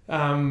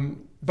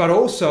 But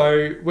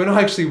also, when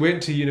I actually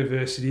went to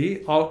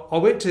university, I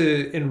went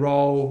to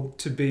enroll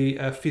to be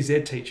a phys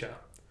ed teacher.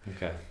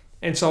 Okay.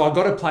 And so I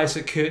got a place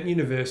at Curtin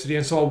University,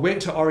 and so I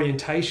went to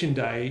orientation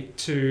day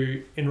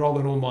to enroll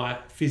in all my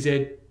phys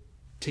ed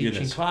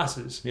teaching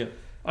classes. Yeah.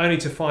 Only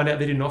to find out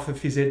they didn't offer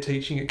phys ed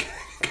teaching at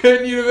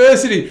Curtin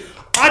University.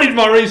 I did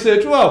my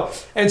research well.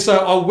 And so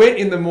I went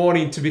in the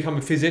morning to become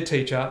a phys ed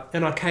teacher,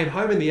 and I came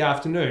home in the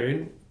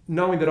afternoon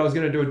knowing that I was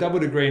going to do a double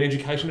degree in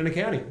education and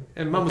accounting.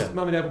 And Mum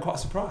and Dad were quite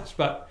surprised.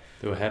 But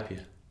they were happy.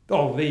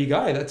 Oh, there you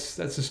go. That's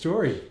the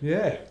story.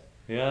 Yeah.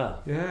 Yeah.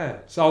 Yeah.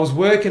 So I was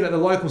working at the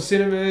local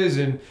cinemas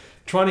and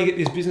trying to get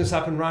this business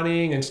up and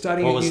running and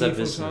studying at uni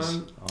full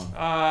time.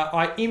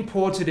 I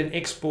imported and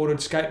exported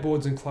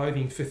skateboards and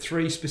clothing for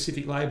 3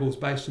 specific labels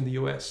based in the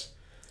US.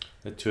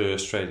 To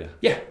Australia?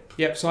 Yeah.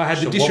 Yep. So I had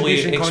the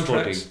distribution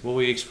contracts. What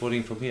were you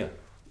exporting from here?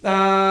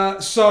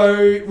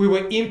 So we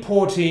were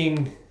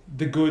importing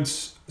the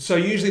goods. So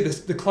usually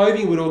the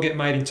clothing would all get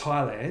made in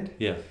Thailand.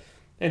 Yeah.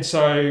 And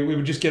so we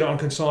would just get it on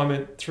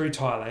consignment through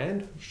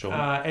Thailand. Sure.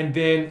 And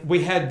then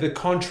we had the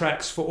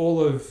contracts for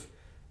all of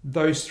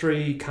those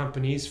 3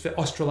 companies for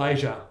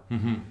Australasia.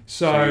 Mm-hmm.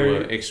 So you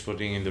were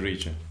exporting in the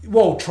region?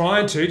 Well,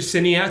 trying to,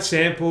 sending out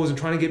samples and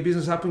trying to get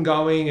business up and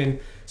going.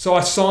 And so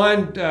I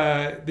signed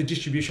the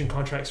distribution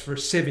contracts for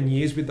 7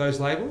 years with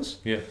those labels.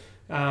 Yeah.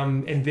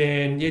 And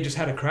then, just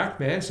had a crack,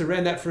 man. So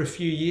ran that for a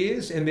few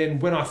years. And then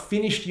when I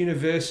finished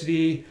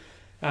university,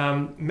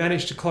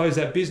 managed to close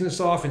that business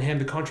off and hand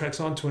the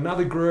contracts on to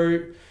another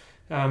group.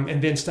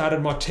 And then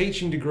started my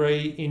teaching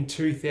degree in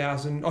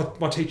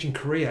my teaching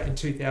career in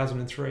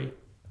 2003.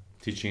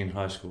 Teaching in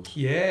high schools?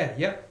 Yeah,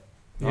 yep.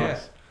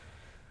 Nice.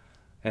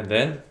 Yeah. And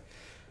then,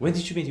 when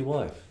did you meet your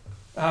wife?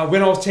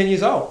 When I was 10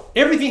 years old.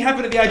 Everything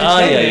happened at the age of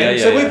 10, man.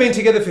 So we've been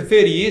together for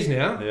 30 years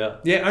now. Yeah.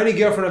 Yeah, only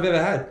girlfriend I've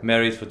ever had.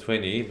 Married for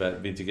 20,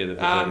 but been together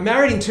for 30.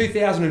 Married in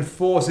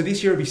 2004, so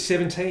this year will be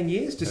 17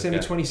 years, December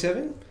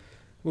 27.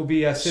 Will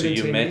be 17 years.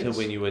 So you met her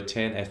when you were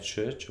 10 at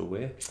church or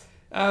where?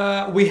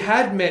 We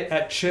had met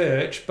at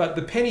church, but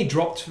the penny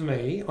dropped for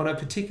me on a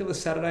particular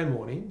Saturday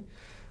morning.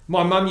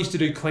 My mum used to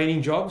do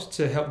cleaning jobs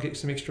to help get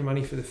some extra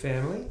money for the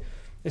family.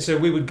 And so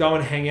we would go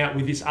and hang out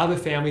with this other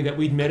family that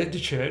we'd met at the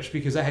church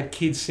because they had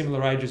kids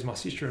similar age as my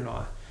sister and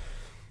I.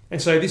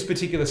 And so this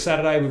particular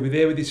Saturday, we were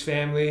there with this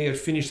family. I'd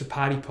finished the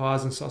party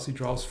pies and sausage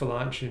rolls for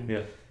lunch.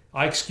 And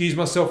I excused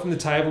myself from the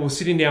table, was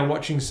sitting down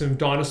watching some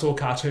dinosaur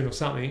cartoon or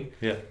something.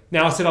 Yeah.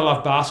 Now, I said I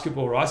love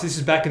basketball, right? So this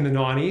is back in the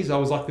 90s. I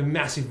was like the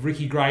massive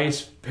Ricky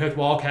Grace Perth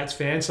Wildcats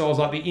fan. So I was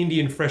like the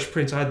Indian Fresh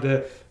Prince. I had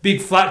the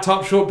big flat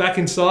top short back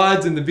and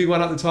sides and the big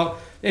one up the top.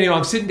 Anyway,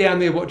 I'm sitting down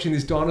there watching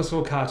this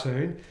dinosaur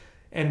cartoon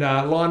and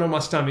lying on my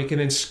stomach.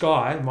 And then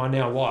Sky, my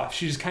now wife,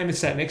 she just came and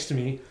sat next to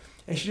me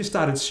and she just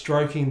started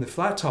stroking the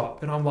flat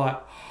top. And I'm like,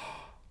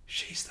 oh,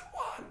 she's the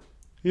one.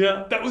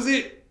 Yeah. That was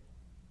it.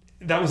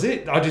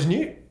 I just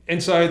knew. And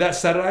so that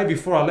Saturday,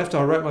 before I left,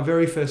 I wrote my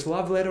very first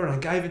love letter and I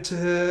gave it to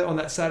her on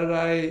that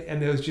Saturday.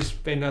 And there's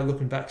just been no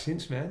looking back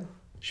since, man.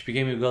 She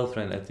became your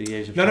girlfriend at the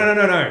age of... No.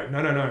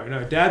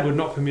 Dad would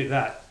not permit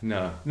that.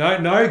 No.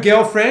 No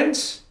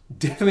girlfriends.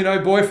 Definitely no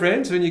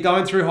boyfriends. When you're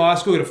going through high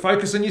school, you got to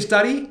focus on your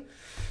study.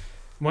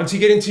 Once you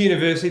get into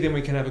university, then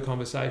we can have a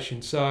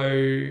conversation.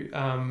 So,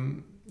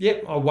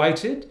 I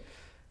waited.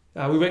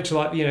 We went to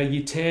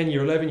year 10,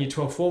 year 11, year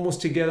 12 formals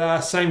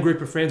together, same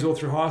group of friends all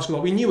through high school.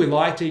 We knew we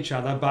liked each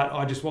other, but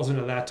I just wasn't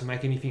allowed to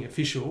make anything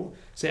official.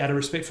 So out of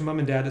respect for mum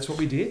and dad, that's what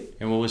we did.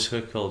 And what was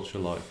her culture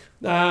like?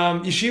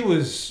 She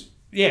was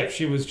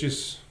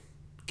just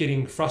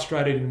getting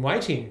frustrated and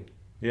waiting.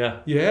 Yeah.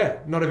 Yeah,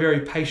 not a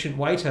very patient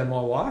waiter,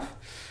 my wife.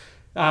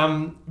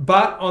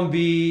 But on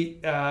the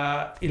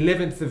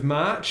 11th of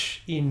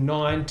March in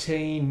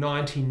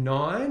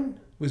 1999...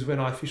 was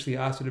when I officially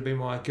asked her to be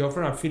my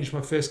girlfriend. I finished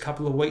my first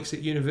couple of weeks at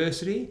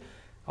university.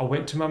 I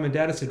went to mum and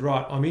dad and said,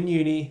 right, I'm in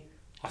uni.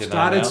 I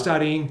started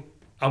studying.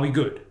 Are we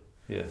good?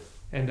 Yeah.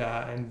 And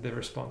the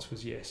response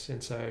was yes.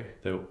 And so...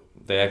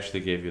 They actually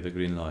gave you the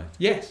green light?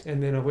 Yes.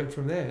 And then I went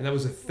from there. And that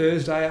was a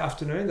Thursday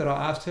afternoon that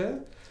I asked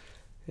her.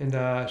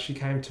 And she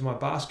came to my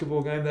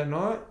basketball game that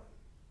night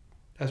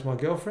as my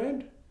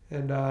girlfriend.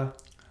 And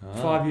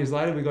 5 years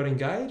later, we got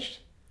engaged.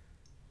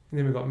 And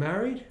then we got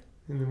married.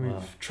 And then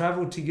we've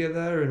travelled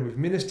together and we've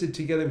ministered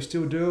together. We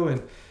still do.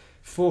 And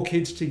 4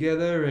 kids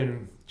together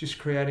and just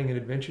creating an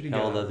adventure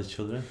together. How old are the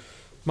children?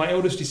 My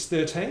eldest is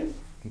 13.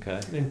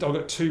 Okay. And I've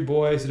got 2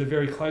 boys that are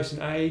very close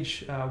in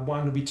age.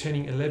 One will be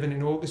turning 11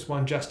 in August,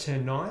 one just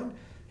turned 9,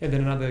 and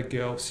then another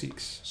girl,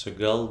 6. So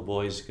girl,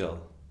 boys, girl.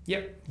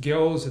 Yep.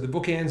 Girls are the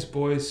bookends,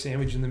 boys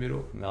sandwich in the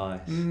middle.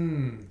 Nice.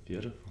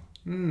 Beautiful.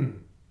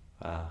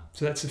 Wow.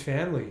 So that's the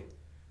family.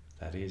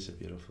 That is a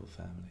beautiful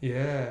family.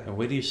 Yeah. And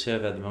where do you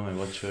serve at the moment?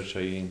 What church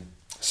are you in?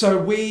 So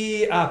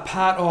we are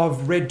part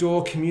of Red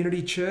Door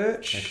Community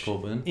Church. At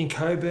Coburn? In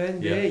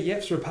Coburn, yeah.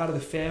 Yep, so we're part of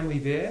the family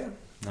there.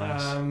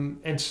 Nice.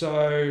 And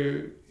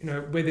so,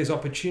 where there's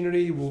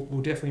opportunity,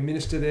 we'll definitely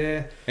minister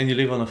there. And you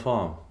live on a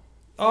farm?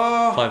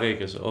 Oh, 5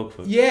 acres,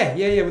 Oakford. Yeah.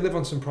 We live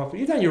on some property.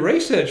 You've done your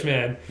research,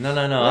 man. No,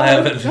 I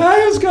haven't. Hey,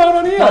 what's going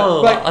on here?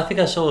 No, I think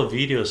I saw a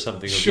video or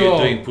something of you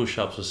doing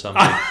push-ups or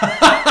something.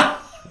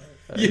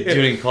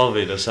 During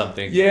COVID or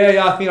something.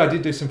 Yeah, I think I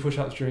did do some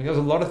push-ups during. There was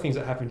a lot of things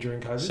that happened during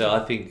COVID. So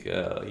I think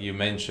you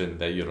mentioned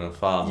that you're on a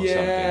farm or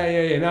something.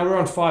 Yeah. Now we're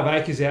on 5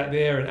 acres out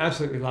there and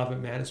absolutely love it,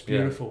 man. It's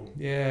beautiful.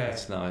 Yeah.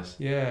 It's nice.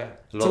 Yeah.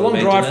 It's a long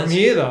drive from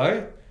here,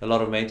 though. A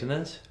lot of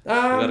maintenance? You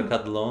got to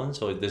cut the lawns,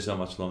 or there's not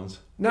much lawns?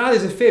 No,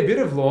 there's a fair bit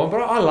of lawn,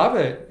 but I love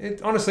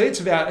it. Honestly, it's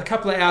about a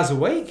couple of hours a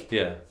week.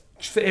 Yeah.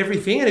 For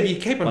everything, and if you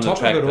keep on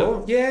top of it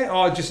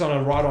all, just on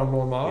a ride-on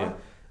lawnmower. Yeah.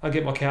 I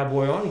get my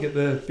cowboy on, get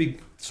the big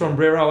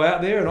sombrero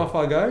out there, and off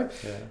I go.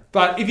 Yeah.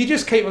 But if you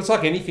just keep, it's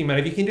like anything, man.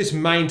 If you can just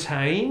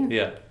maintain,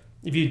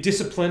 if you're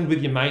disciplined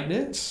with your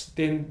maintenance,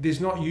 then there's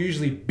not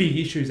usually big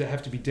issues that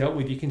have to be dealt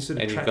with. You can sort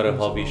of. And you've got a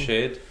hobby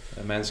shed,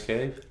 a man's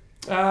cave.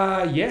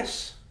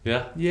 Yes.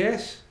 Yeah.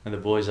 Yes. And the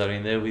boys are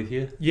in there with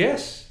you.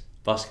 Yes.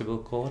 Basketball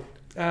court.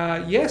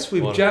 Yes,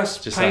 we've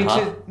just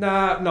painted.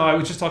 No, it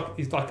was just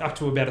it's like up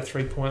to about a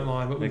 3-point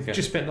line. But we've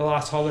just spent the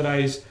last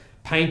holidays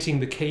painting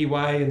the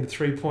keyway and the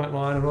 3-point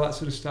line and all that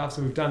sort of stuff.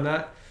 So we've done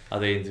that. Are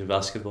they into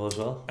basketball as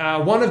well?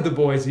 One of the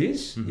boys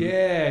is. Mm-hmm.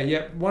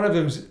 Yeah. One of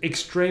them's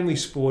extremely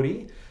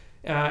sporty.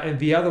 And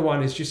the other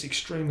one is just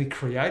extremely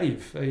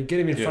creative. You get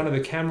him in front of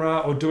the camera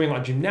or doing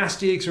like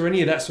gymnastics or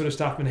any of that sort of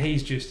stuff, and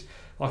he's just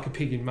like a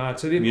pig in mud.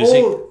 So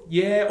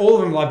they're all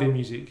of them love their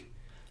music.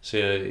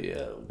 So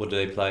what do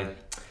they play?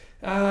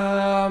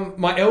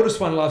 My eldest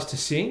one loves to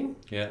sing.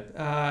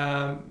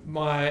 Yeah.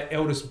 My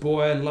eldest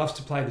boy loves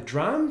to play the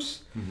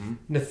drums. Mm-hmm.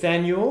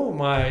 Nathaniel,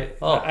 my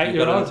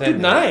 8-year-old, good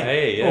name.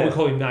 Hey, yeah. Or we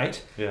call him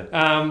Nate.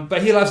 Yeah.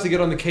 But he loves to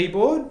get on the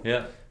keyboard.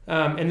 Yeah.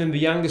 And then the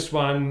youngest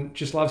one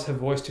just loves her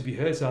voice to be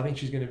heard, so I think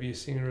she's going to be a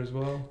singer as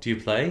well. Do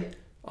you play?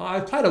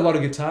 I played a lot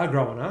of guitar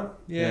growing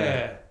up.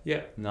 Yeah.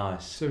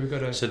 Nice. So we've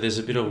got So there's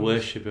a bit of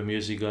worship and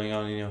music going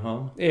on in your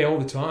home? Yeah, all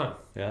the time.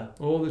 Yeah?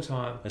 All the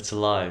time. It's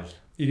alive.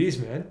 It is,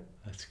 man.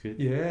 That's good.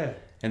 Yeah.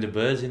 And the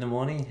birds in the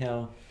morning,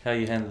 how are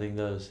you handling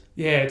those?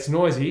 Yeah, it's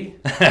noisy.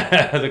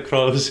 The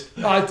crows.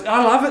 I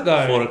love it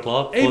though. 4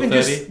 o'clock, 4:30. Even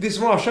just this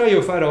one, I'll show you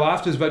a photo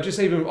afterwards, but just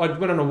even, I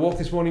went on a walk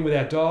this morning with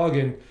our dog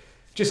and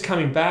just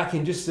coming back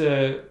and just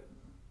the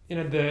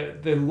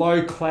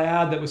low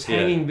cloud that was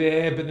hanging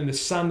there, but then the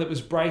sun that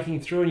was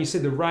breaking through, and you see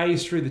the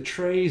rays through the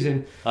trees.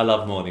 And I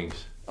love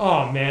mornings.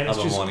 Oh man, it's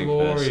just glorious. I'm a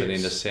morning person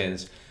in the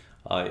sense,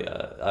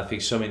 I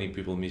think so many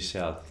people miss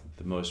out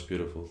the most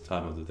beautiful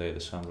time of the day,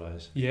 the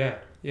sunrise. Yeah,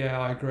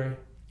 I agree.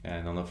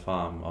 And on a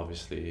farm,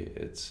 obviously,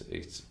 it's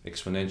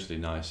exponentially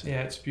nicer.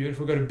 Yeah, it's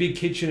beautiful. We've got a big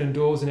kitchen and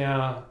doors in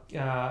our,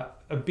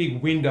 a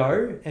big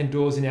window and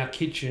doors in our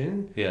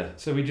kitchen. Yeah.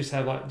 So we just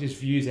have just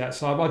views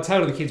outside. I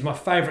tell the kids my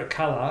favourite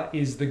colour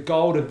is the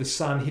gold of the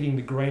sun hitting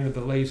the green of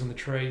the leaves on the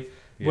tree.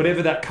 Yeah.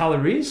 Whatever that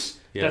colour is,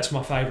 that's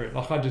my favourite.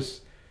 Like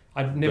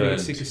I'd never get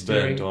sick of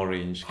staring. Burnt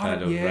orange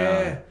kind of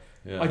brown.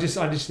 Yeah. I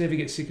just never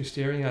get sick of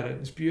staring at it.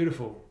 It's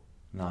beautiful.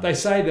 Nice. They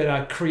say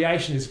that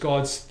creation is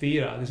God's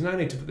theatre. There's no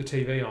need to put the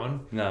TV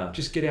on. No.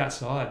 Just get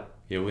outside.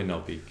 Yeah, we're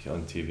not big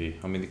on TV.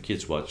 I mean, the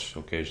kids watch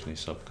occasionally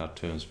some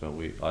cartoons, but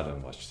I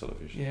don't watch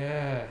television.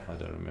 Yeah. I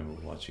don't remember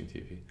watching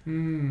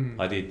TV.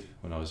 I did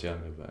when I was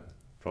younger, but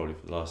probably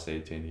for the last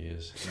 18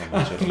 years. Not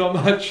much. Not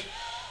much.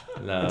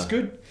 No. That's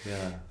good.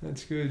 Yeah.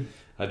 That's good.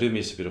 I do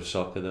miss a bit of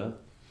soccer, though.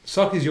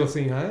 Soccer's your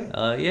thing, hey?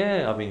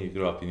 Yeah. I mean, you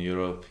grew up in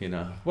Europe,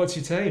 What's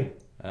your team?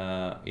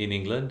 In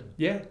England?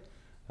 Yeah.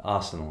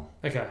 Arsenal.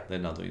 Okay. They're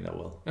not doing that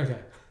well. Okay.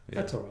 Yeah.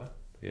 That's all right.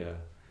 Yeah.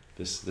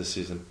 This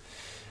season.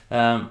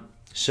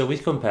 So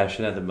with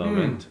Compassion at the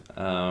moment,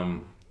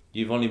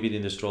 you've only been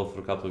in this role for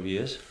a couple of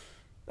years?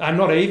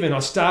 Not even. I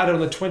started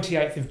on the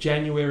 28th of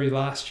January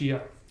last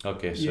year.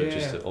 Okay, so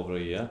just over a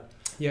year.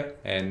 Yep.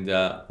 And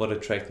what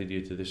attracted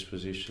you to this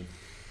position?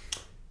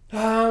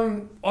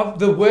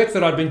 The work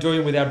that I'd been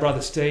doing with our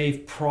brother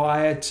Steve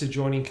prior to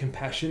joining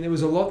Compassion, there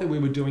was a lot that we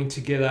were doing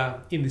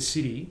together in the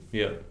city.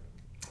 Yeah.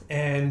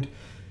 And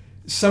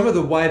some of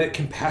the way that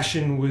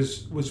Compassion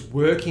was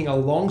working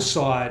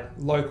alongside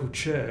local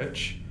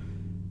church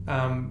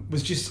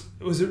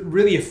was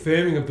really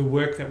affirming of the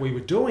work that we were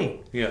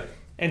doing. Yeah.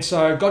 And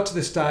so I got to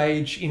the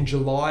stage in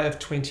July of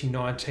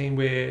 2019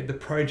 where the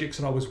projects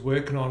that I was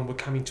working on were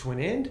coming to an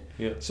end.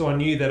 Yeah. So I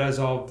knew that as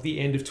of the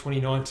end of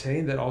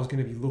 2019 that I was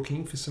going to be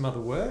looking for some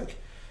other work.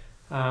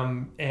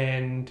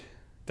 And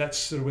that's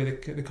sort of where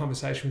the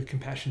conversation with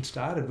Compassion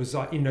started, was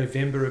like in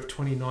November of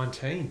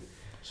 2019.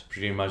 So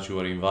pretty much you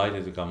were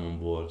invited to come on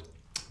board.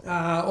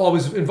 I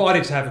was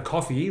invited to have a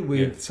coffee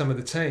with some of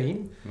the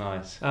team.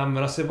 Nice. And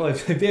I said, well,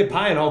 if they're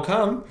paying, I'll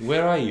come.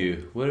 Where are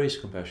you? Where is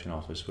Compassion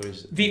office? Where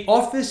is it? The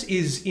office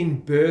is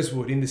in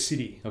Burswood in the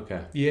city.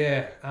 Okay.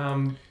 Yeah.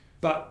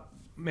 But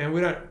man,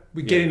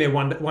 we get in there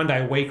one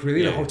day a week,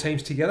 really. The whole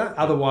team's together.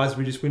 Otherwise,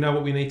 we know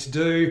what we need to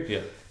do.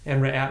 Yeah.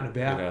 And we're out and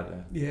about. Get out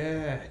there.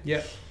 Yeah.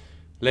 Yeah.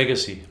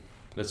 Legacy.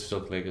 Let's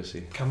talk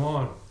legacy. Come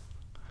on.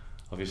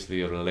 Obviously,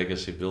 you're a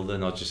legacy builder,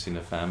 not just in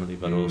the family,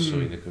 but also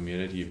in the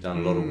community. You've done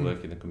a lot of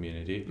work in the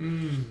community.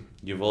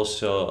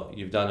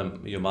 You've done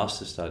your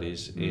master's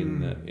studies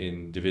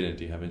in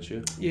divinity, haven't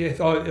you?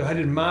 Yeah, I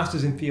did a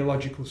master's in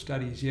theological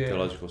studies. Yeah,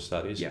 theological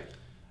studies.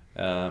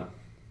 Yeah.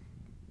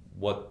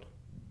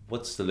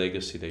 What's the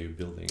legacy that you're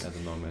building at the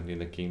moment in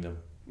the kingdom?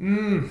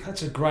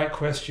 That's a great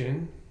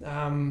question.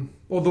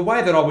 Well, the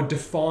way that I would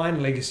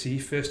define legacy,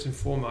 first and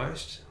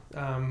foremost,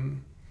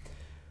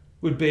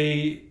 would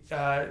be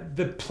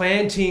the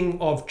planting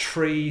of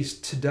trees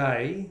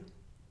today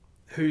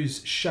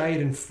whose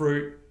shade and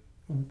fruit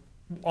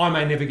I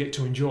may never get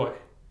to enjoy.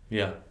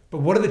 Yeah. But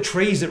what are the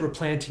trees that we're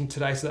planting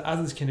today so that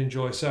others can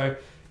enjoy? So,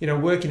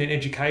 working in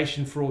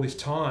education for all this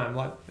time,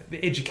 like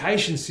the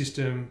education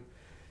system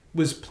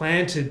was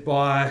planted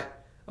by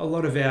a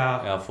lot of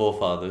our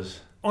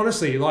forefathers.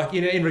 Honestly, like,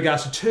 in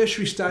regards to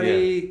tertiary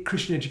study,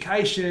 Christian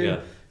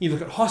education, you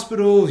look at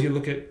hospitals, you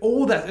look at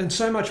all that, and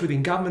so much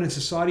within government and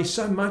society,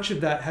 so much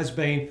of that has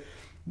been,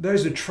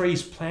 those are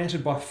trees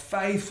planted by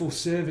faithful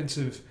servants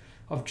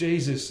of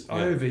Jesus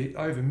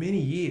over many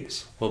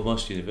years. Well,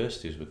 most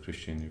universities were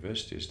Christian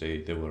universities.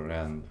 They were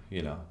around,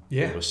 they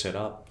were set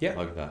up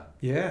like that.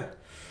 Yeah.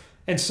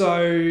 And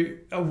so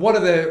what are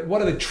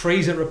the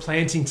trees that we're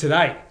planting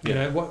today?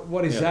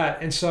 What is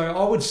that? And so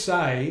I would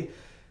say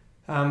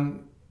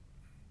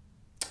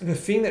the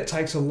thing that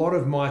takes a lot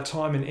of my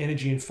time and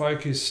energy and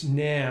focus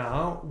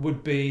now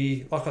would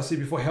be, like I said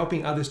before,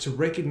 helping others to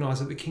recognize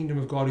that the kingdom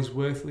of God is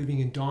worth living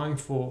and dying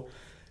for.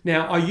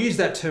 Now, I use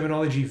that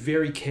terminology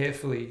very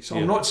carefully. So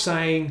I'm not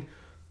saying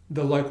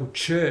the local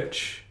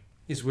church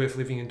is worth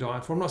living and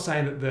dying for. I'm not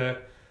saying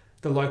that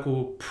the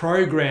local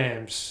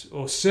programs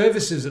or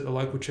services that the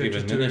local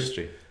churches do.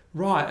 Ministry.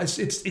 Right.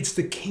 It's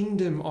the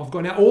kingdom of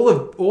God. Now,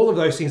 all of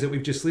those things that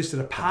we've just listed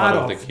are part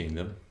of the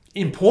kingdom.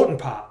 Important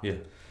part. Yeah.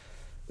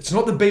 It's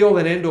not the be all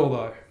and end all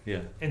though.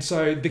 Yeah. And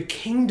so the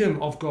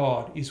kingdom of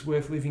God is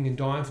worth living and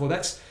dying for.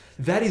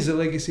 That is a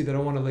legacy that I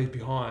want to leave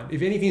behind.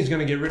 If anything is going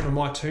to get written on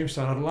my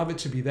tombstone, I'd love it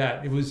to be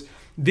that. It was,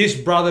 this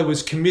brother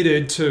was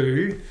committed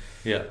to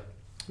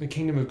the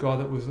kingdom of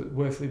God that was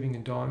worth living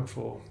and dying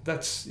for.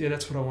 That's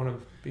what I want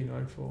to be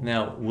known for.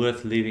 Now,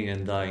 worth living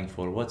and dying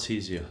for. What's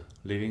easier,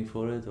 living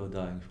for it or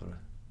dying for it?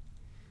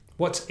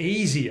 What's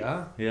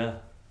easier? Yeah.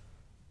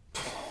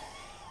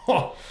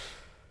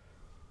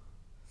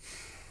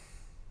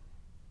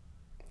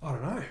 I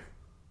don't know.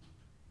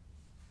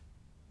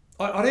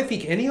 I don't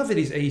think any of it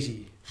is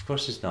easy. Of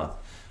course it's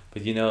not.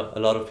 But a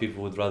lot of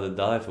people would rather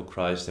die for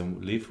Christ than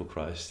live for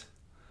Christ.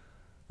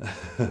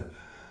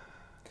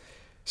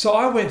 So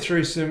I went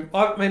through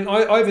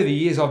over the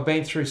years, I've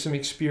been through some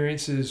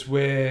experiences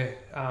where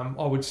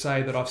I would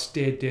say that I've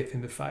stared death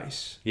in the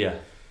face. Yeah.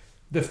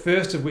 The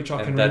first of which I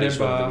can remember. And that is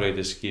one of the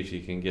greatest gifts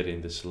you can get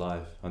in this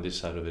life, on this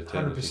side of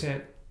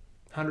eternity.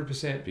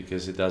 100%.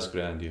 Because it does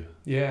ground you.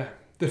 Yeah.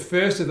 The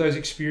first of those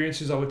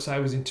experiences, I would say,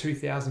 was in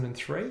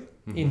 2003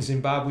 in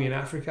Zimbabwe in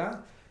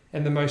Africa.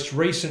 And the most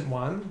recent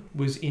one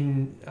was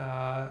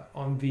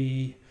on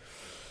the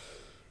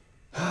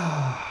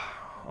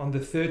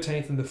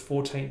 13th and the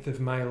 14th of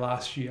May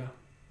last year.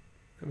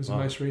 It was the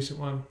most recent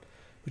one,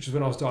 which is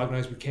when I was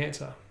diagnosed with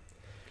cancer.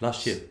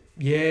 Last year?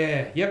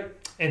 Yeah,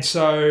 yep. And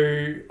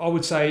so I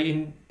would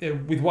say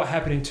with what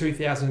happened in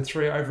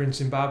 2003 over in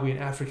Zimbabwe in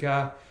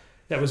Africa,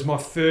 that was my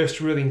first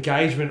real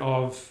engagement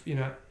of,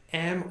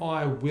 am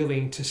I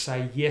willing to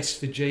say yes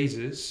for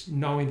Jesus,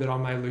 knowing that I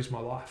may lose my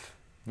life?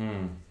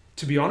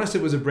 To be honest,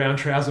 it was a brown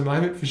trouser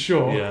moment for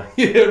sure. Yeah.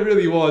 It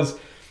really was.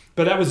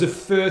 But that was the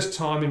first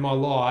time in my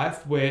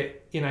life where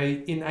in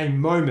a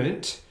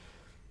moment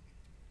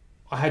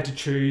I had to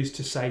choose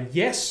to say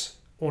yes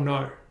or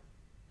no.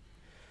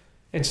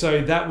 And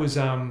so that was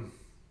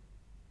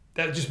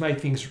that just made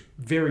things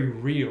very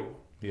real.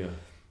 Yeah.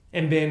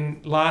 And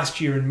then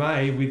last year in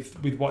May with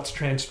what's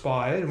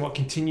transpired and what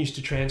continues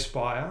to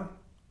transpire,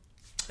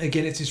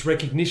 again, it's this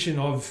recognition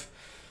of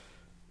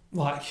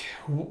like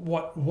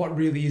what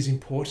really is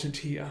important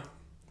here.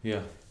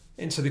 Yeah.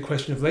 And so the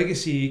question of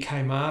legacy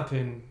came up,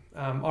 and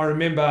I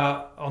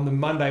remember on the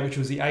Monday, which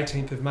was the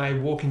 18th of May,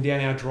 walking down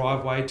our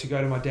driveway to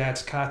go to my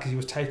dad's car because he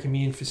was taking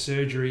me in for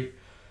surgery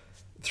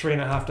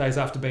 3.5 days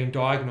after being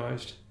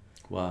diagnosed.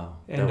 Wow,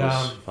 and, that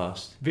was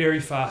fast. Very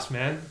fast,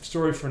 man.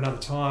 Story for another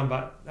time,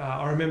 but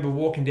I remember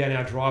walking down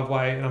our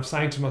driveway and I'm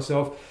saying to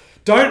myself,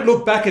 don't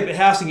look back at the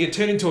house and get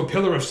turned into a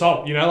pillar of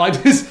salt,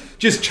 like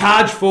just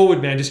charge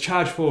forward, man, just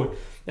charge forward.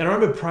 And I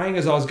remember praying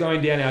as I was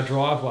going down our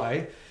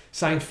driveway,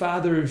 saying,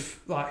 Father,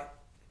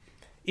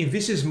 if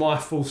this is my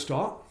full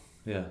stop,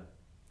 yeah,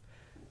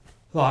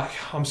 like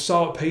I'm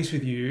so at peace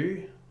with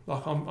you,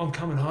 like I'm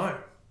coming home.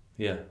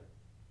 Yeah.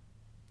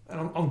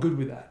 And I'm good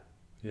with that.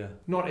 Yeah.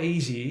 Not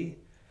easy.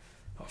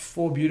 I've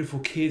 4 beautiful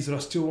kids that I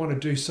still want to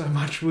do so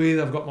much with.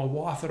 I've got my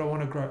wife that I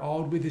want to grow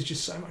old with. There's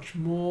just so much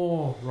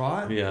more,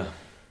 right? Yeah.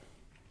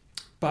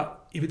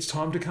 But if it's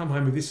time to come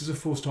home, if this is a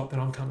full stop, then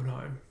I'm coming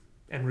home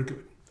and we're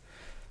good.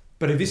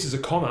 But if this is a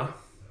comma,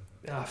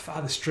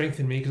 Father,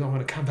 strengthen me because I'm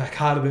going to come back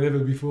harder than ever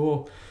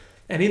before.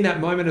 And in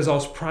that moment, as I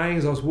was praying,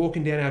 as I was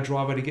walking down our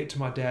driveway to get to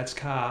my dad's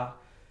car,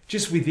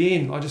 just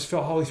within, I just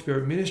felt Holy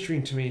Spirit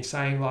ministering to me and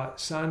saying, like,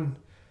 son,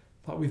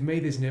 like with me,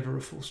 there's never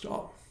a full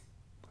stop.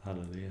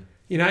 Hallelujah.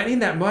 You know, and in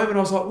that moment, I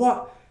was like,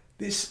 what?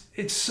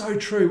 It's so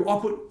true.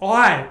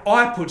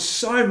 I put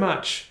so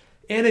much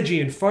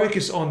energy and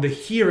focus on the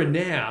here and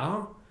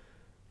now.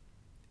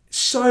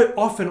 So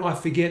often I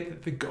forget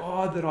that the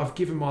God that I've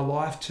given my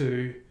life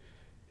to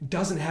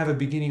doesn't have a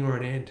beginning or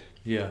an end.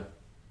 Yeah.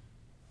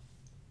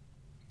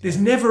 There's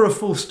never a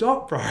full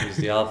stop, bro. He's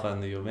the Alpha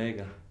and the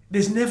Omega.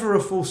 There's never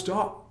a full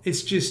stop.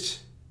 It's just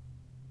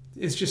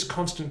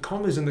constant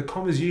commas, and the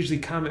commas usually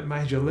come at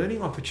major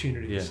learning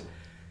opportunities. Yeah.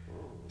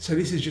 So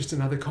this is just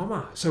another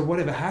comma. So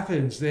whatever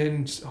happens,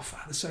 then, oh,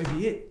 Father, so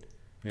be it.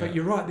 Yeah. But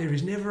you're right, there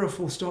is never a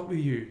full stop with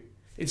you.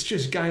 It's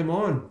just game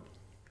on.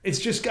 It's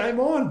just game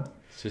on.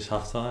 It's just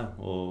half time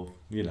or,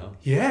 you know.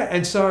 Yeah,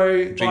 and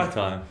so... Drink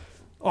time.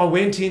 I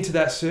went into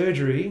that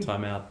surgery.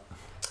 Time out.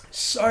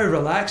 So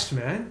relaxed,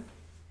 man.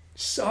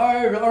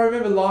 I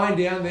remember lying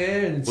down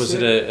there and... Was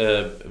it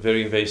a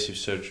very invasive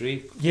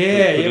surgery?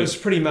 Yeah, it was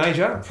pretty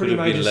major. Pretty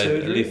major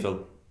surgery.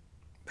 Lethal.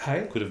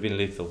 Hey? Could have been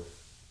lethal.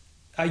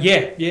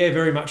 Yeah,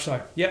 very much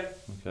so. Yep.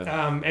 Okay.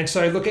 And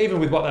so, look, even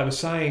with what they were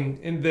saying,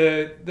 and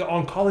the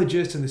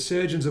oncologists and the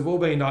surgeons have all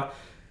been like,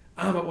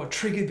 what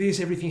triggered this?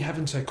 Everything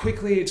happened so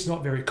quickly. It's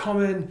not very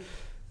common.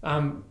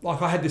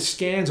 Like I had the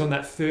scans on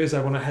that Thursday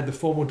when I had the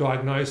formal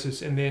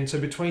diagnosis, and then so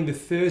between the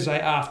Thursday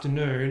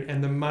afternoon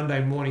and the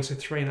Monday morning, so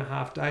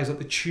 3.5 days, like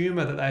the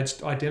tumour that they had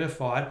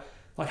identified,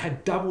 like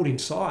had doubled in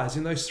size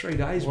in those 3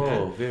 days.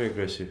 Whoa, man. Very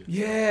aggressive.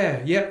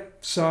 Yeah, yep.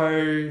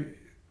 So,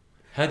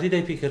 how did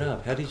they pick it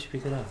up? How did you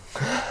pick it up?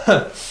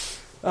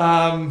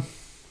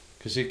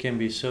 Because it can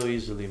be so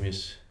easily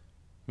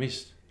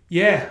missed.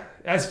 Yeah,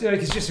 it's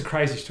just a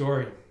crazy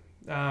story.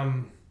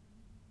 I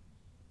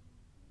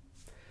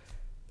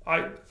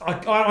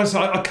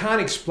honestly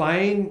can't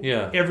explain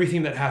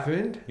everything that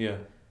happened. Yeah.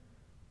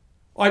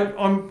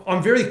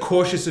 I'm very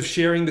cautious of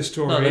sharing the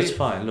story. No, that's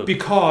fine. Look,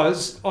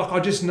 because I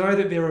just know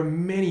that there are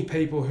many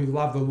people who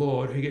love the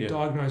Lord who get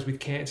diagnosed with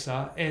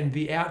cancer, and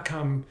the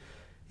outcome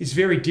is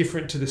very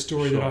different to the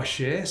story that I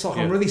share. So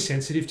I'm really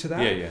sensitive to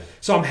that. Yeah.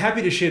 So I'm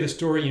happy to share the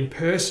story in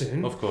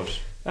person. Of course.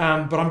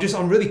 But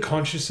I'm really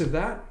conscious of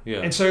that.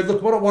 Yeah. And so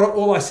look, what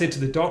all I said to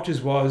the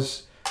doctors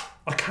was,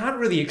 I can't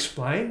really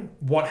explain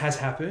what has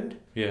happened.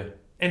 Yeah.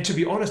 And to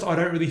be honest, I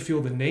don't really feel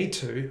the need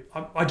to.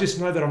 I just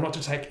know that I'm not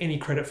to take any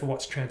credit for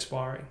what's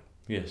transpiring.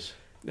 Yes.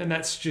 And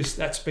that's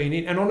been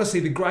it. And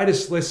honestly, the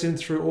greatest lesson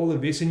through all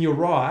of this, and you're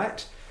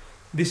right,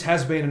 this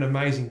has been an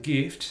amazing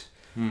gift.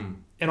 Mm.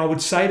 And I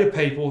would say to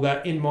people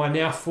that in my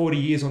now 40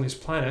 years on this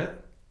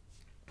planet,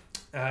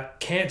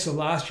 cancer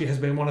last year has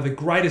been one of the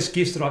greatest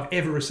gifts that I've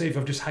ever received.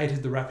 I've just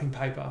hated the wrapping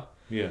paper.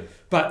 Yeah.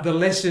 But the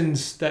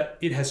lessons that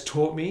it has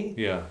taught me,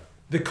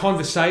 the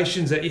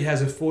conversations that it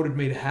has afforded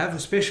me to have,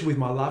 especially with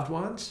my loved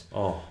ones,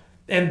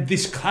 and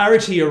this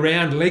clarity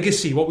around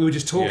legacy, what we were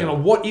just talking about,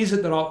 what is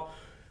it that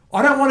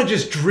I don't want to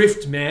just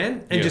drift,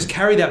 man, and just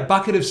carry that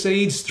bucket of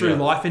seeds through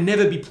life and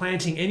never be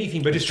planting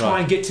anything, but just try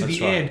and get to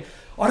the end.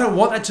 I don't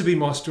want that to be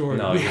my story.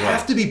 No, we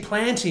have to be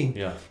planting.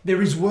 Yeah.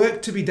 There is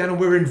work to be done, and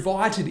we're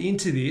invited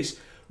into this.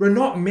 We're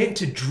not meant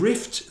to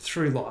drift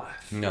through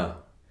life. No.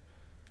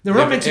 We're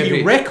not meant to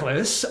be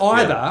reckless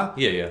either.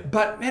 Yeah.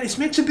 But, man, it's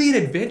meant to be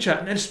an adventure.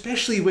 And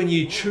especially when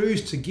you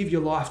choose to give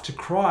your life to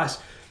Christ,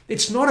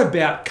 it's not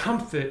about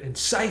comfort and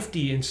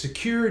safety and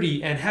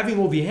security and having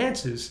all the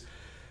answers.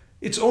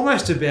 It's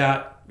almost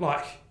about,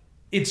 like,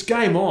 it's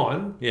game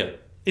on. Yeah.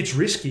 It's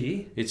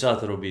risky. It's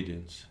utter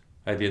obedience.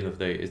 At the end of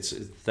the day,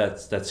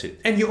 that's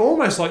it. And you're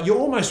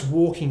almost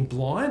walking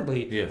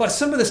blindly. Yeah. Like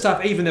some of the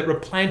stuff even that we're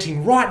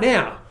planting right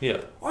now.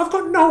 Yeah. I've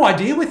got no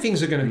idea where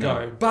things are going to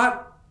go.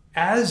 But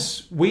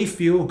as we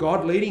feel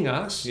God leading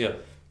us,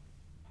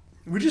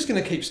 we're just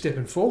going to keep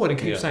stepping forward and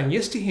keep saying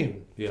yes to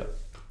Him. Yeah.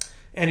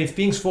 And if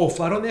things fall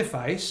flat on their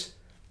face,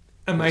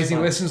 amazing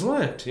lessons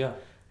learned. Yeah.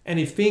 And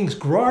if things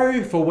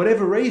grow for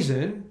whatever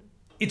reason,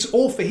 it's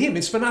all for Him.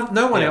 It's for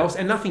no one else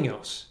and nothing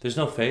else. There's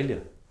no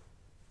failure.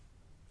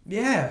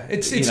 Yeah,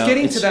 it's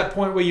getting to that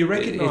point where you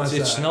recognise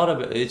it's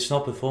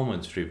not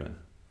performance driven.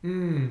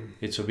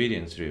 It's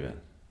obedience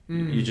driven.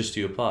 You just do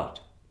your part.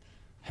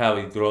 How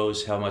it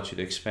grows, how much it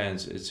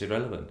expands, it's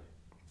irrelevant.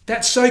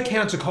 That's so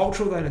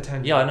countercultural, though,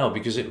 Nathaniel. Yeah, I know,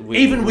 because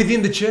even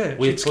within the church,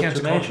 it's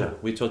countercultural.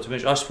 We taught to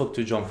measure. I spoke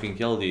to John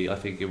Finkeldy, I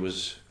think it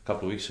was a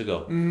couple of weeks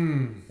ago,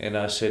 and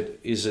I said,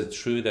 "Is it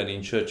true that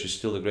in church is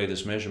still the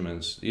greatest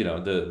measurements? You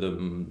know,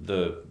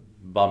 the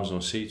bums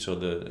on seats or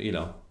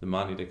the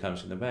money that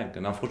comes in the bank.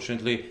 And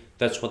unfortunately,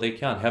 that's what they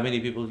count. How many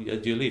people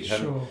do you lead?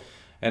 Sure.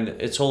 And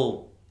it's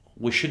all,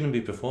 we shouldn't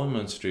be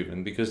performance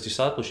driven, because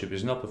discipleship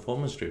is not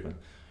performance driven.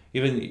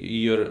 Even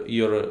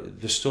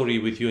the story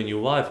with you and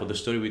your wife, or the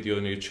story with you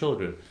and your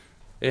children,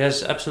 it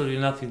has absolutely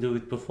nothing to do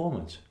with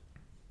performance.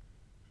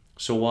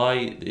 So why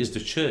is the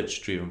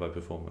church driven by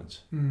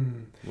performance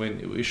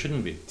when it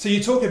shouldn't be? So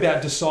you talk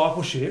about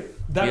discipleship.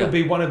 That would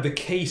be one of the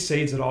key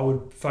seeds that I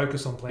would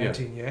focus on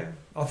planting,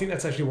 I think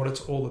that's actually what it's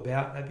all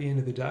about at the end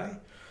of the day.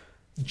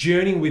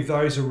 Journeying with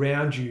those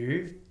around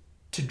you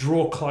to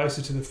draw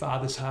closer to the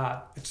Father's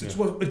heart.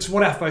 It's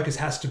what our focus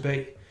has to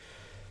be.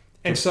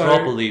 And to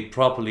so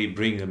properly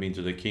bring them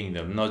into the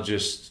kingdom, not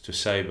just to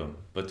save them,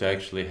 but to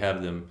actually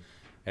have them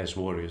as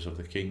warriors of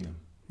the kingdom.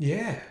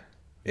 Yeah.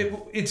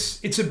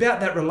 It's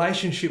about that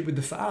relationship with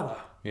the Father.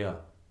 Yeah.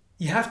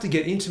 You have to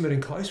get intimate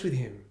and close with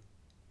Him.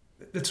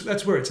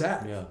 That's where it's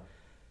at. Yeah.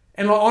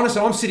 And honestly,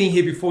 I'm sitting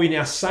here before you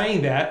now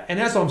saying that, and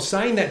as I'm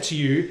saying that to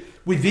you,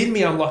 within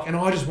me I'm like, and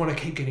I just want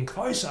to keep getting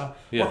closer.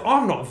 Yeah. Well,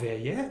 I'm not there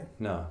yet.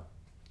 No.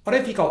 I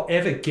don't think I'll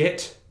ever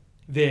get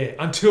there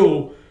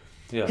until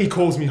He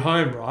calls me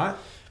home, right?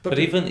 But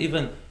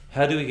even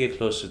how do we get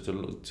closer to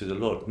the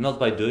Lord? Not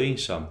by doing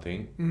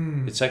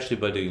something. It's actually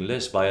by doing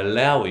less, by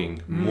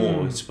allowing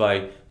more. It's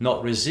by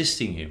not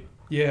resisting Him.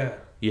 Yeah.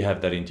 You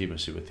have that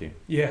intimacy with Him.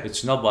 Yeah.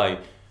 It's not by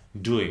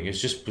doing. It's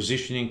just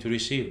positioning to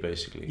receive,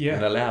 basically. Yeah.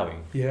 And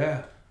allowing.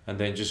 Yeah. And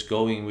then just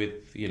going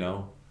with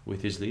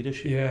His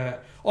leadership. Yeah.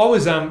 I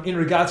was in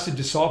regards to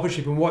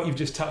discipleship and what you've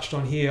just touched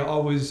on here, I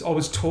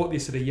was taught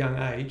this at a young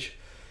age.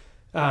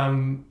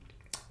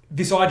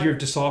 This idea of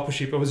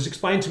discipleship, it was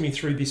explained to me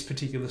through this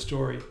particular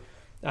story.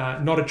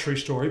 Not a true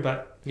story,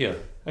 but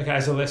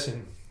as a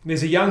lesson.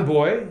 There's a young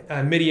boy,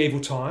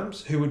 medieval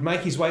times, who would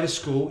make his way to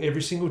school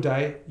every single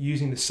day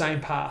using the same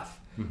path.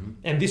 Mm-hmm.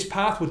 And this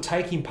path would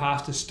take him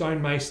past a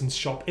stonemason's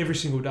shop every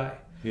single day.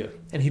 Yeah.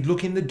 And he'd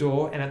look in the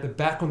door, and at the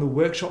back on the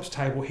workshop's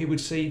table, he would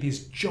see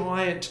this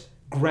giant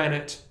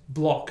granite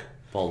block.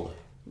 Boulder.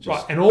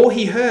 Right, and all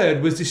he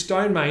heard was this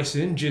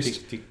stonemason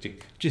just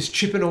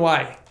chipping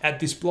away at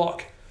this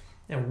block.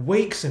 And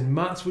weeks and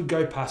months would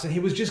go past, and he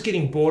was just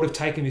getting bored of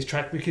taking this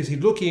track, because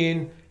he'd look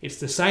in, it's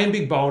the same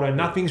big boulder,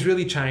 nothing's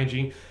really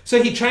changing.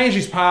 So he changed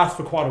his path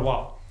for quite a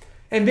while.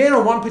 And then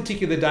on one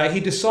particular day, he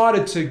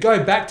decided to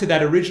go back to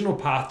that original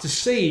path to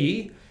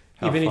see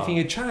if anything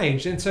had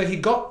changed. And so he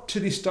got to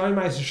this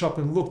stonemason shop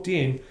and looked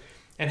in,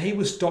 and he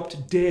was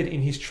stopped dead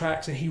in his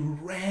tracks, and he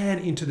ran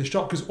into the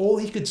shop, because all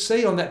he could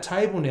see on that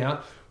table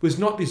now was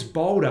not this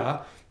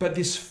boulder, but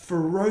this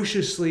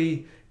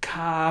ferociously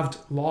carved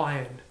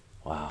lion.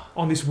 Wow.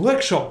 On this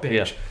workshop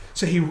bench. Yeah.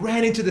 So he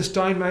ran into the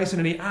stonemason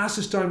and he asked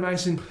the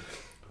stonemason,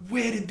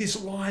 "Where did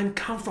this lion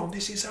come from?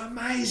 This is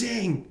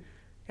amazing."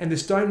 And the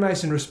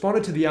stonemason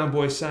responded to the young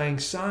boy saying,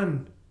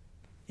 "Son,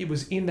 it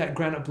was in that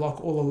granite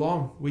block all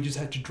along. We just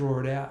had to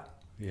draw it out."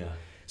 Yeah.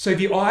 So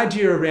the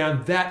idea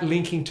around that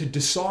linking to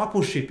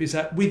discipleship is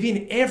that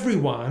within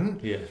everyone,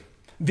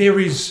 there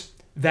is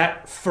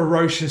that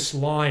ferocious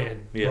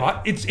lion, right?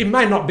 It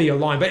may not be a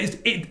lion, but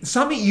it's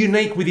something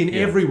unique within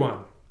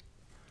everyone.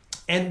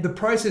 And the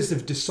process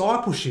of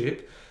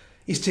discipleship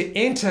is to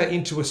enter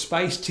into a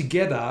space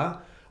together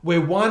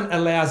where one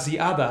allows the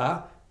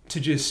other to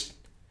just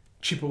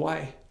chip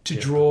away, to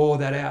draw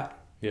that out.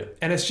 Yeah.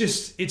 And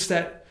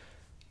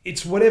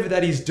it's whatever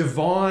that is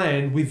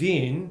divine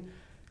within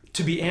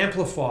to be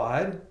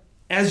amplified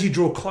as you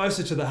draw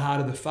closer to the heart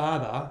of the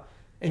Father,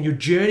 and you're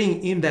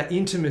journeying in that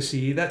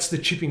intimacy. That's the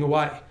chipping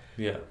away.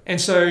 Yeah.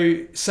 And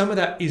so some of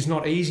that is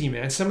not easy,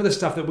 man. Some of the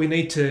stuff that we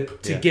need to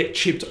get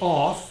chipped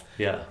off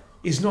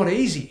is not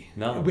easy.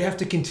 No. We have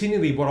to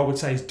continually, what I would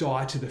say, is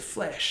die to the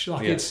flesh.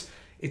 Like it's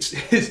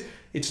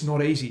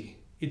not easy.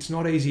 It's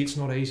not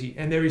easy.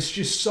 And there is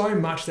just so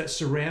much that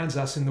surrounds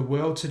us in the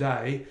world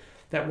today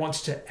that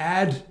wants to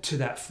add to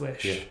that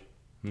flesh. Yeah.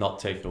 Not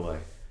take away.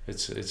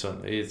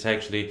 It's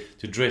actually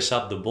to dress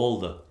up the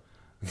boulder.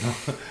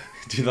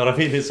 Do you know what I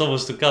mean? It's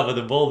almost to cover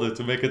the boulder,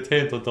 to make a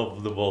tent on top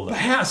of the boulder. But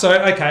how? So,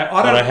 okay,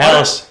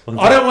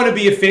 I don't want to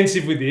be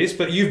offensive with this,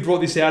 but you've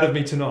brought this out of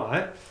me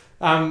tonight.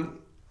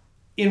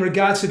 In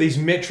regards to these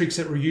metrics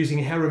that we're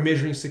using, how we're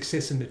measuring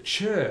success in the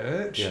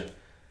church,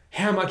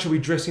 how much are we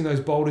dressing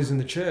those boulders in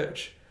the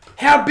church?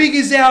 How big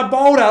is our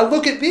boulder?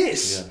 Look at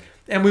this.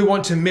 Yeah. And we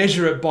want to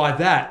measure it by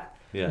that,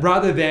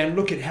 rather than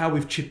look at how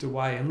we've chipped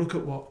away and look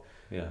at what...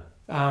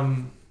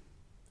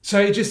 So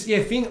it just,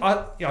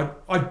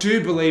 I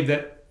do believe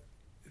that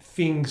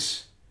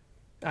things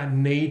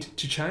need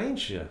to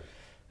change. Yeah.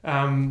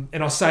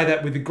 And I say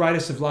that with the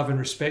greatest of love and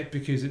respect,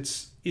 because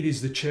it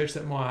is the church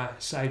that my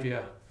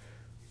Saviour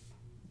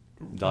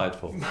died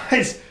for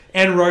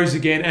and rose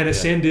again and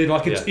ascended.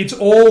 Like it's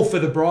all for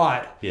the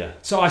bride. Yeah.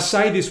 So I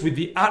say this with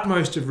the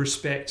utmost of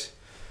respect.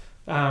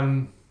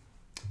 And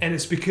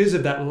it's because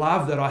of that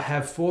love that I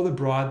have for the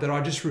bride that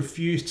I just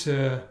refuse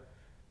to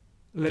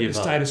let the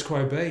status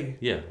quo be.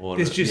 Yeah.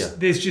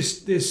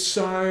 There's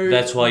so...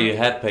 That's why you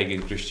had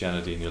pagan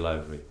Christianity in your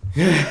library.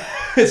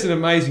 It's an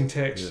amazing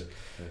text.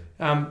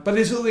 But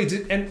there's all these,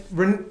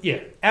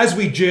 as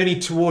we journey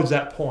towards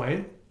that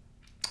point,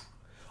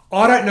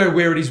 I don't know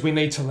where it is we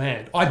need to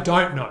land. I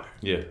don't know.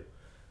 Yeah.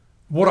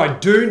 What I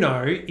do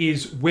know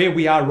is where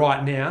we are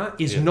right now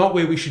is not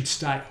where we should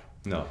stay.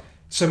 No.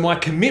 So my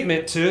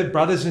commitment to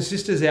brothers and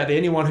sisters out there,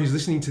 anyone who's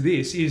listening to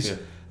this, is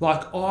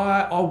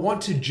I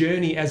want to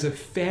journey as a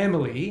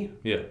family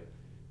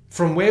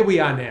from where we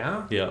are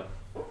now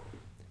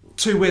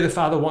to where the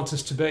Father wants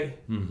us to be.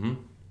 Mm-hmm.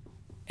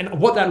 And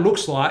what that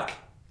looks like,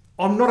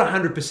 I'm not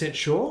 100%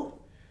 sure.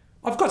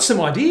 I've got some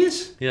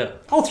ideas. Yeah.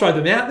 I'll throw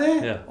them out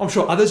there. Yeah. I'm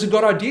sure others have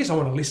got ideas. I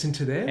want to listen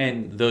to them.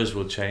 And those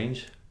will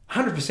change.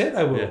 100%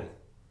 they will. Yeah.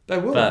 They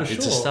will, but for sure.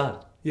 It's a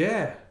start.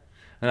 Yeah.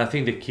 And I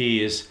think the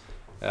key is,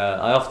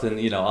 I often,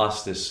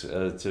 ask this,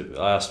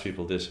 I ask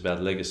people this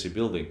about legacy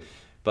building,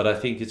 but I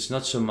think it's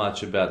not so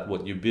much about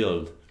what you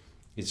build,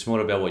 it's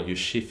more about what you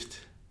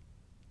shift.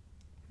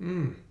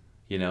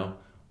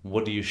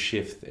 What do you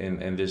shift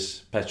in this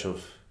patch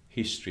of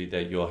history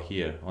that you are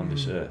here on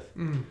this earth?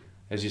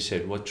 As you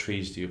said, what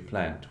trees do you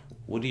plant?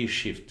 What do you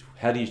shift?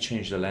 How do you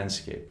change the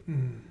landscape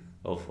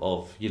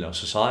of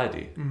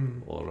society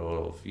or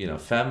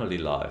of family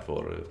life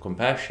or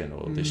compassion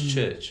or this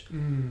church?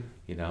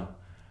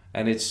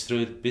 And it's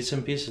through bits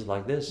and pieces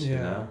like this.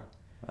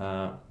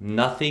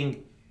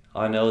 Nothing.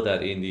 I know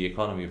that in the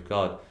economy of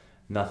God,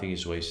 nothing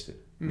is wasted.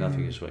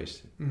 Nothing is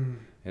wasted. And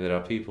there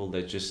are people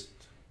that just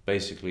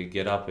basically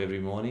get up every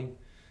morning,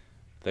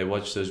 they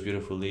watch those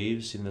beautiful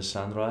leaves in the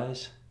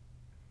sunrise,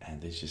 and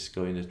they just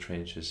go in the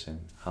trenches and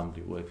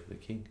humbly work for the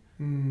King.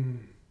 And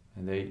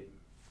they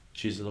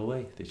chisel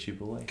away, they chip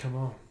away. Come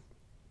on.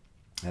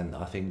 And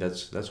I think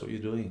that's what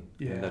you're doing.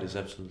 Yeah. And that is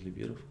absolutely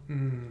beautiful.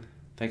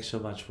 Thanks so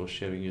much for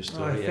sharing your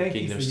story at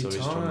Kingdom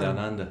Stories from Down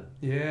Under.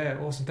 Yeah,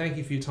 awesome. Thank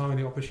you for your time and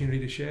the opportunity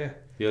to share.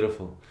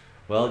 Beautiful.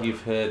 Well,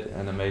 you've heard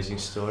an amazing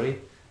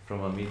story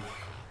from Amit.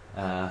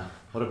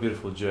 What a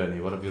beautiful journey,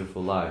 what a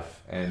beautiful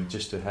life. And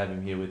just to have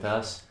him here with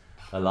us,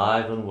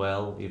 alive and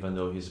well, even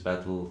though he's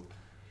battled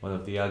one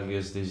of the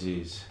ugliest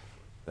diseases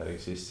that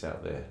exists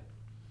out there.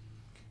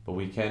 But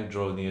we can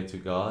draw near to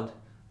God,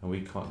 and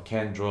we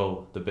can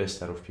draw the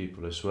best out of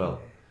people as well.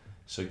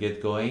 So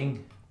get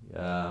going.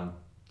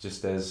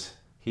 Just as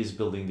he's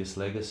building this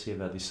legacy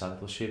about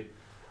discipleship,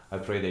 I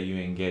pray that you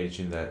engage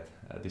in that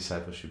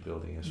discipleship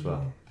building as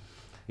well.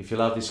 If you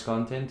love this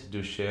content,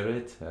 do share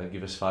it.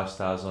 Give us 5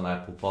 stars on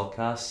Apple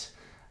Podcasts,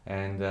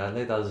 and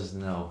let others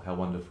know how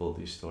wonderful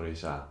these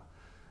stories are.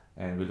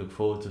 And we look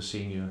forward to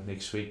seeing you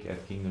next week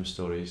at Kingdom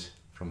Stories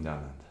from Down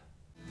Under.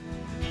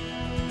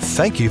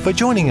 Thank you for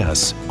joining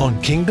us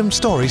on Kingdom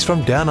Stories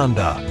from Down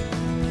Under.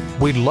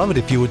 We'd love it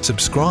if you would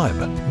subscribe,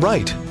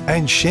 rate,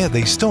 and share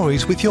these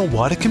stories with your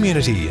wider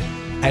community.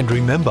 And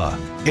remember,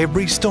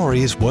 every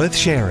story is worth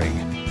sharing,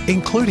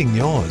 including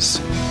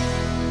yours.